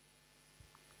yake.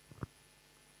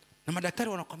 Na madaktari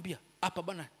wanakuambia, hapa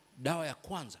bwana dawa ya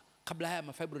kwanza kabla haya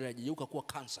mafibroid hayajageuka kuwa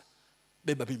cancer,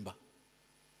 beba mimba.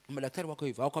 Na madaktari wako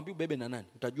hivyo, hawakwambii bebe na nani,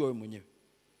 utajua wewe mwenyewe.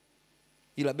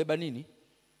 Ila beba nini?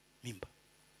 Mimba.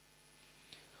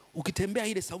 Ukitembea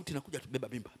ile sauti inakuja tu beba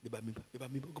mimba.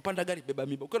 Ukipanda gari beba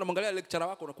mimba. Ukiona mwangalia lecturer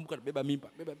wako unakumbuka beba mimba.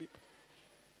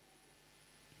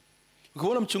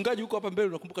 Ukiona mchungaji huko hapa mbele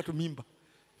unakumbuka tu mimba.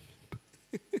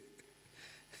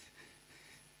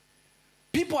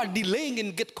 People are delaying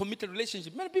in get committed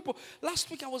relationship. Many people, last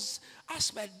week I was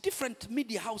asked by different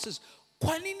media houses,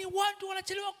 kwa nini watu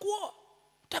wanachelewa kuoa?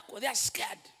 They are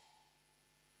scared.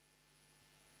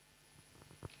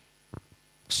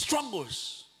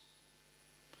 Struggles.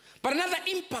 But another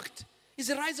impact is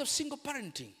the rise of single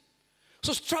parenting.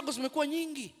 So struggles zimekuwa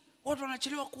nyingi. Watu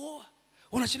wanachelewa kuoa,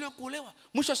 wanachelewa kuolewa.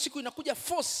 Mwisho wa siku inakuja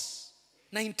force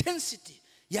na intensity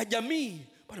ya jamii.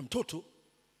 Bwana mtoto,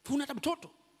 huna hata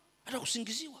mtoto, hata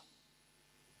kusingiziwa.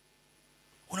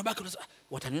 Unabaki unasema,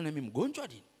 wataniona mimi mgonjwa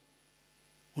nini?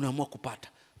 Unaamua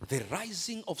kupata. The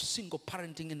rising of single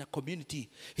parenting in a community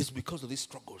is because of these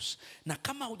struggles. Na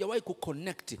kama hujawahi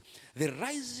kuconnect, the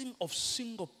rising of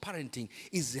single parenting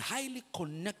is highly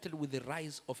connected with the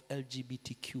rise of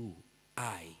LGBTQIA++.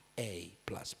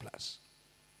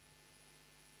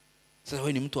 Sasa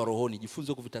wewe ni mtu wa rohoni,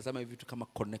 jifunze kuvitazama hivi vitu kama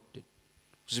connected.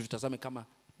 Usivitazame kama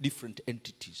different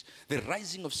entities. The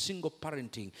rising of single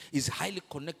parenting is highly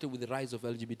connected with the rise of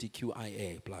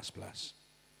LGBTQIA++.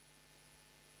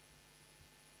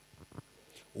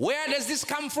 Where does this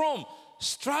come from?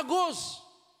 Struggles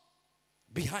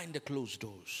behind the closed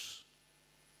doors.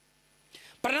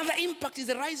 But another impact is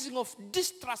the rising of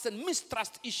distrust and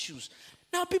mistrust issues.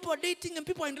 Now people are dating and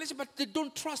people are in relationship, but they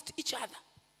don't trust each other.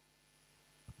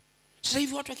 Sasa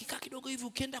hivi watu wakikaa kidogo hivi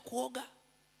ukienda kuoga,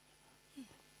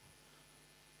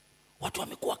 watu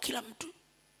wamekuwa kila mtu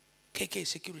KK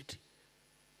security.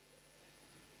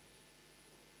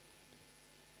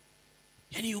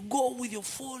 And you go with your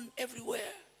phone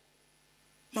everywhere.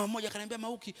 Mama mmoja akaniambia,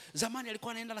 MAUKI, zamani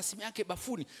alikuwa anaenda na simu yake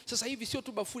bafuni. Sasa hivi sio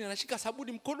tu bafuni, anashika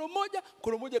sabuni mkono mmoja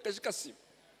akashika simu.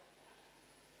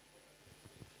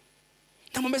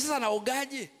 Namwambia sasa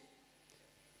anaogaje?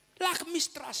 Lack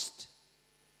mistrust.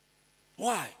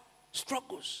 Why?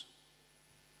 Struggles.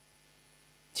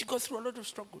 You go through a lot of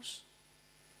struggles.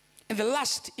 And the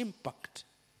last impact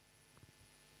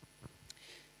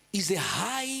is a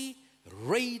high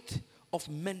rate of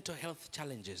mental health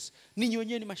challenges. Ninyi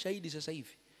wenyewe ni mashahidi sasa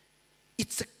hivi.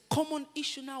 It's a common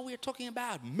issue now we are talking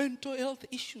about, mental health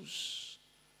issues.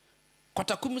 Kwa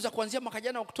takwimu za kuanzia mwaka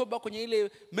jana Oktoba kwenye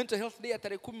ile mental health day ya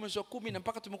tarehe 10 mwezi wa 10 na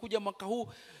mpaka tumekuja mwaka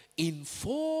huu, in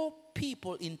 4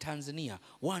 people in Tanzania,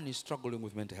 1 is struggling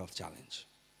with mental health challenge.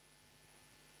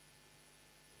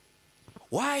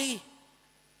 Why?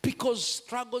 Because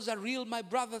struggles are real, my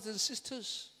brothers and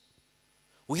sisters.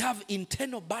 We have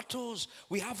internal battles.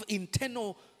 We are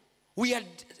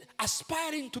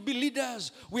aspiring to be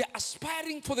leaders. We are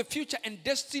aspiring for the future and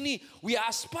destiny. We are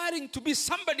aspiring to be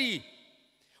somebody.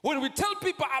 When we tell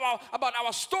people about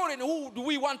our story and who do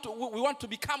we want to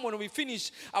become when we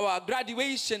finish our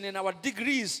graduation and our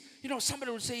degrees,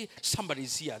 somebody will say, somebody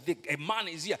is here, a man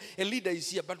is here, a leader is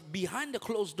here. But behind the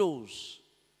closed doors,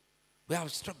 we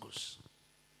have struggles.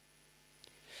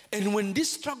 And when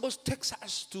these struggles takes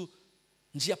us to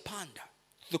njia panda,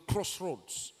 the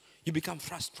crossroads, you become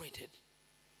frustrated,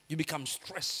 you become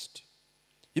stressed,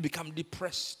 you become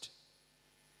depressed,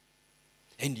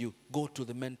 and you go to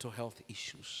the mental health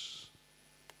issues.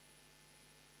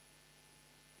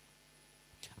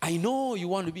 I know you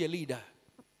want to be a leader.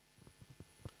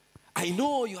 I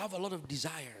know you have a lot of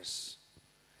desires.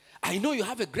 I know you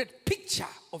have a great picture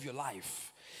of your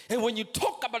life. And when you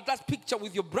talk about that picture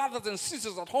with your brothers and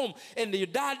sisters at home, and your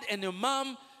dad and your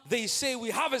mom, they say, we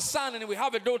have a son and we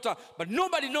have a daughter, but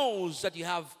nobody knows that you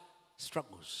have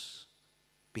struggles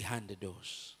behind the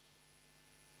doors.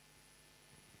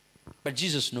 But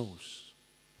Jesus knows.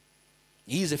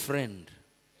 He is a friend.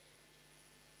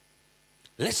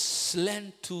 Let's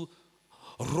learn to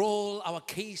roll our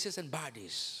cases and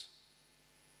bodies,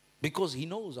 because he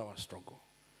knows our struggle.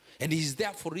 And he's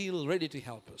there for real, ready to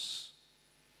help us.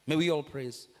 May we all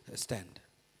praise, stand.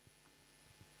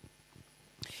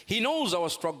 He knows our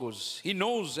struggles. He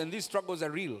knows, and these struggles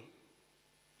are real.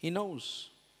 He knows.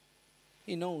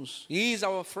 He knows. He is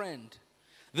our friend.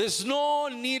 There's no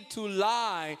need to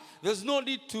lie. There's no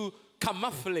need to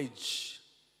camouflage.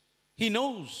 He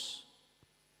knows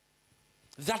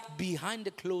that behind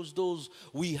the closed doors,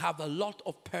 we have a lot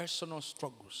of personal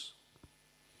struggles.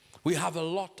 We have a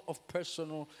lot of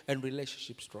personal and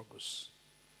relationship struggles.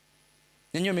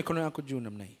 Nyanyua mikono yako juu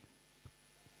namna hii.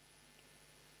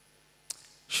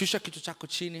 Shusha kichwa chako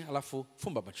chini, alafu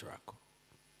fumba macho yako.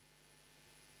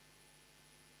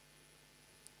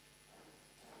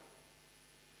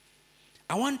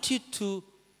 I want you to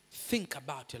think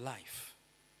about your life.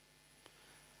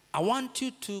 I want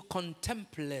you to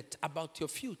contemplate about your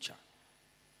future.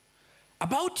 I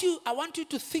want you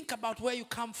to think about where you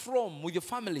come from with your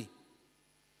family.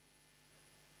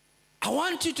 I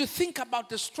want you to think about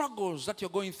the struggles that you're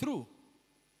going through.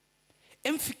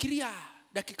 Emfikiria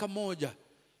dakika moja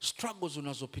struggles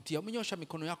unazopitia. Umenyosha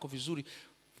mikono yako vizuri,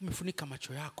 umefunika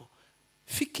macho yako.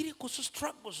 Fikiri kuhusu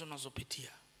struggles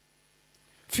unazopitia.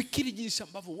 Fikiri jinsi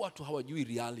ambavyo watu hawajui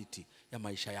reality ya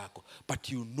maisha yako. But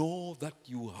you know that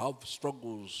you have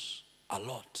struggles a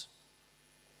lot.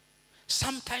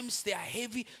 Sometimes they are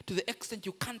heavy to the extent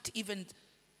you can't even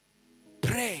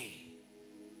pray.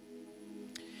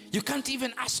 You can't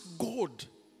even ask God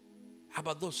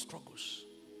about those struggles.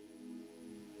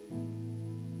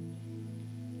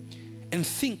 And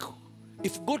think,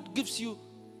 if God gives you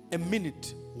a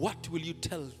minute, what will you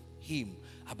tell him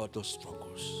about those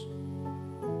struggles?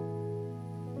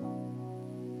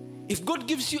 If God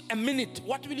gives you a minute,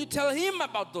 what will you tell him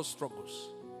about those struggles?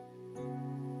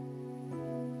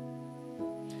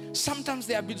 Sometimes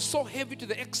they have been so heavy to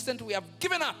the extent we have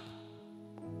given up.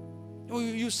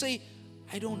 You say,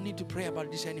 I don't need to pray about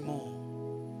this anymore.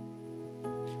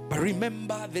 But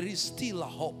remember, there is still a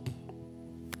hope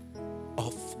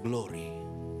of glory.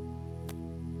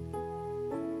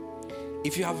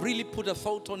 If you have really put a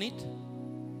thought on it,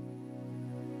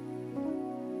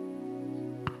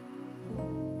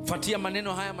 fuatia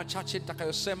maneno haya machache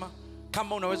nitakayosema.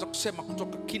 Kama unaweza kusema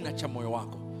kutoka kina cha moyo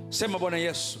wako, sema Bwana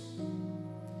Yesu.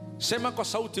 Sema kwa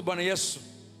sauti, Bwana Yesu.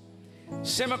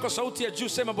 Sema kwa sauti ya juu,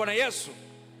 sema Bwana Yesu.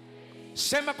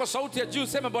 Sema kwa sauti ya juu,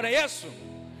 sema Bwana Yesu.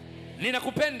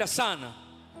 Ninakupenda sana.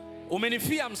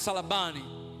 Umenifia msalabani.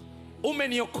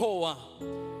 Umeniokoa.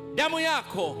 Damu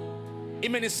yako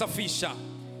imenisafisha.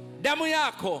 Damu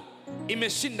yako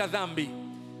imeshinda dhambi.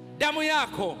 Damu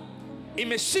yako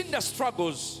imeshinda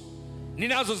struggles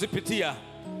ninazozipitia,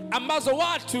 ambazo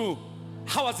watu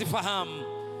hawazifahamu,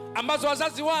 ambazo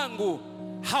wazazi wangu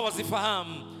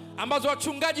hawazifahamu, ambazo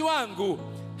wachungaji wangu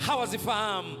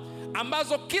hawazifahamu,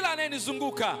 ambazo kila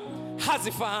anayenizunguka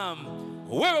hazifahamu.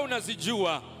 Wewe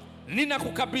unazijua.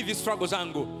 Ninakukabidhi struggle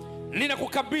zangu.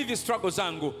 Ninakukabidhi struggle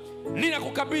zangu.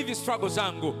 Ninakukabidhi struggle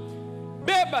zangu.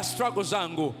 Beba struggle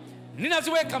zangu.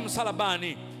 Ninaziweka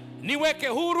msalabani. Niweke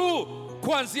huru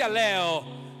kuanzia leo.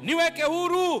 Niweke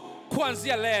huru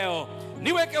kuanzia leo.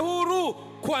 Niweke huru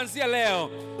kuanzia leo.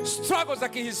 Struggle za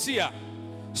kihisia,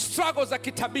 struggle za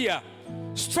kitabia,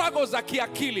 struggle za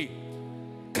kiakili,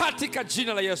 katika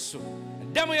jina la Yesu.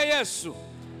 Damu ya Yesu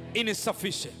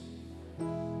inisafishe.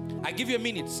 I give you a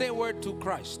minute. Say a word to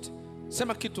Christ.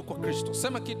 Sema kitu kwa Kristo.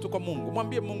 Sema kitu kwa Mungu.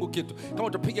 Mwambie Mungu kitu. Kama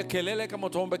utapiga kelele, kama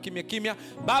utaomba kimya kimya.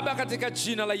 Baba, katika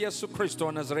jina la Yesu Kristo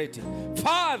wa Nazareti.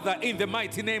 Father, in the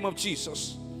mighty name of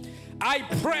Jesus, I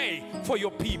pray for your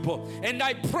people and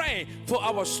I pray for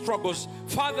our struggles.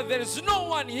 Father, there is no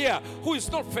one here who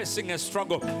is not facing a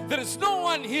struggle. There is no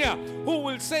one here who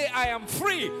will say, I am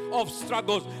free of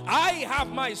struggles. I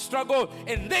have my struggle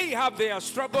and they have their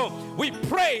struggle. We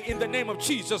pray in the name of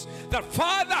Jesus that,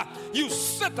 Father, you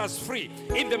set us free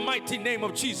in the mighty name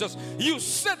of Jesus. You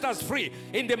set us free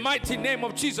in the mighty name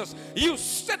of Jesus. You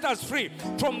set us free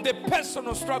from the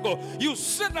personal struggle. You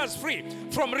set us free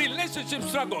from relationship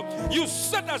struggle. You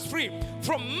set us free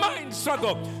from mind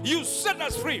struggle. You set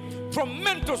us free from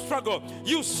mental struggle.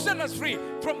 You set us free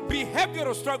from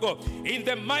behavioral struggle in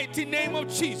the mighty name of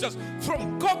Jesus.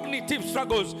 From cognitive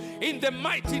struggles in the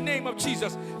mighty name of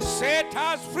Jesus. Set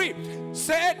us free.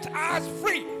 Set us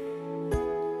free.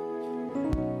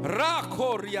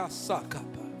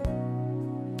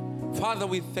 Father,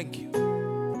 we thank you.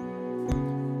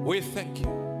 We thank you.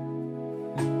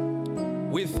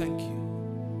 We thank you.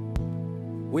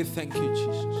 We thank you,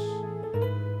 Jesus.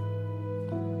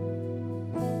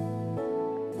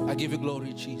 I give you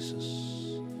glory, Jesus.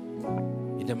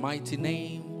 In the mighty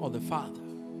name of the Father,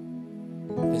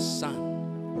 the Son,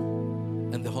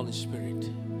 and the Holy Spirit.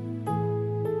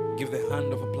 Give the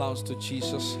hand of applause to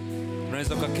Jesus.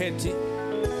 Unaweza ukaketi.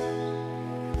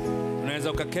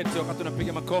 Unaweza ukaketi wakati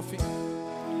unapiga makofi.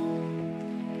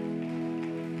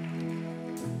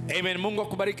 Amen. Mungu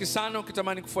akubariki sana.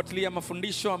 Ukitamani kufuatilia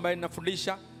mafundisho ambayo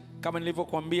ninafundisha, kama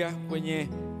nilivyokuambia, kwenye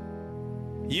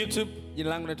YouTube jina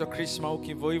langu naitwa Chris Mauki,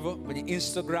 hivyo kwenye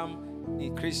Instagram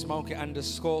ni Chris Mauki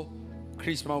 _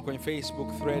 Chris Mauki, kwenye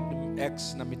Facebook, Thread,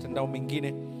 X na mitandao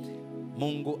mingine.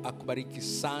 Mungu akubariki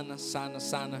sana sana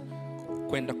sana,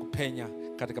 kwenda kupenya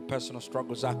katika personal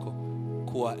struggle zako,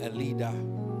 kuwa a leader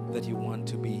that you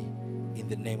want to be, in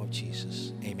the name of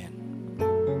Jesus. Amen.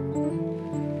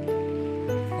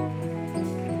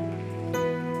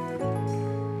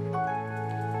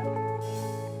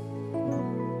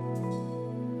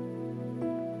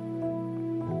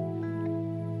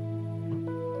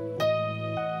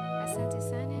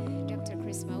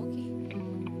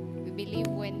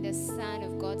 When the Son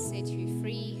of God set you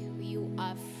free, you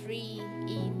are free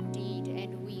indeed,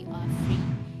 and we are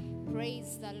free.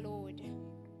 Praise the Lord.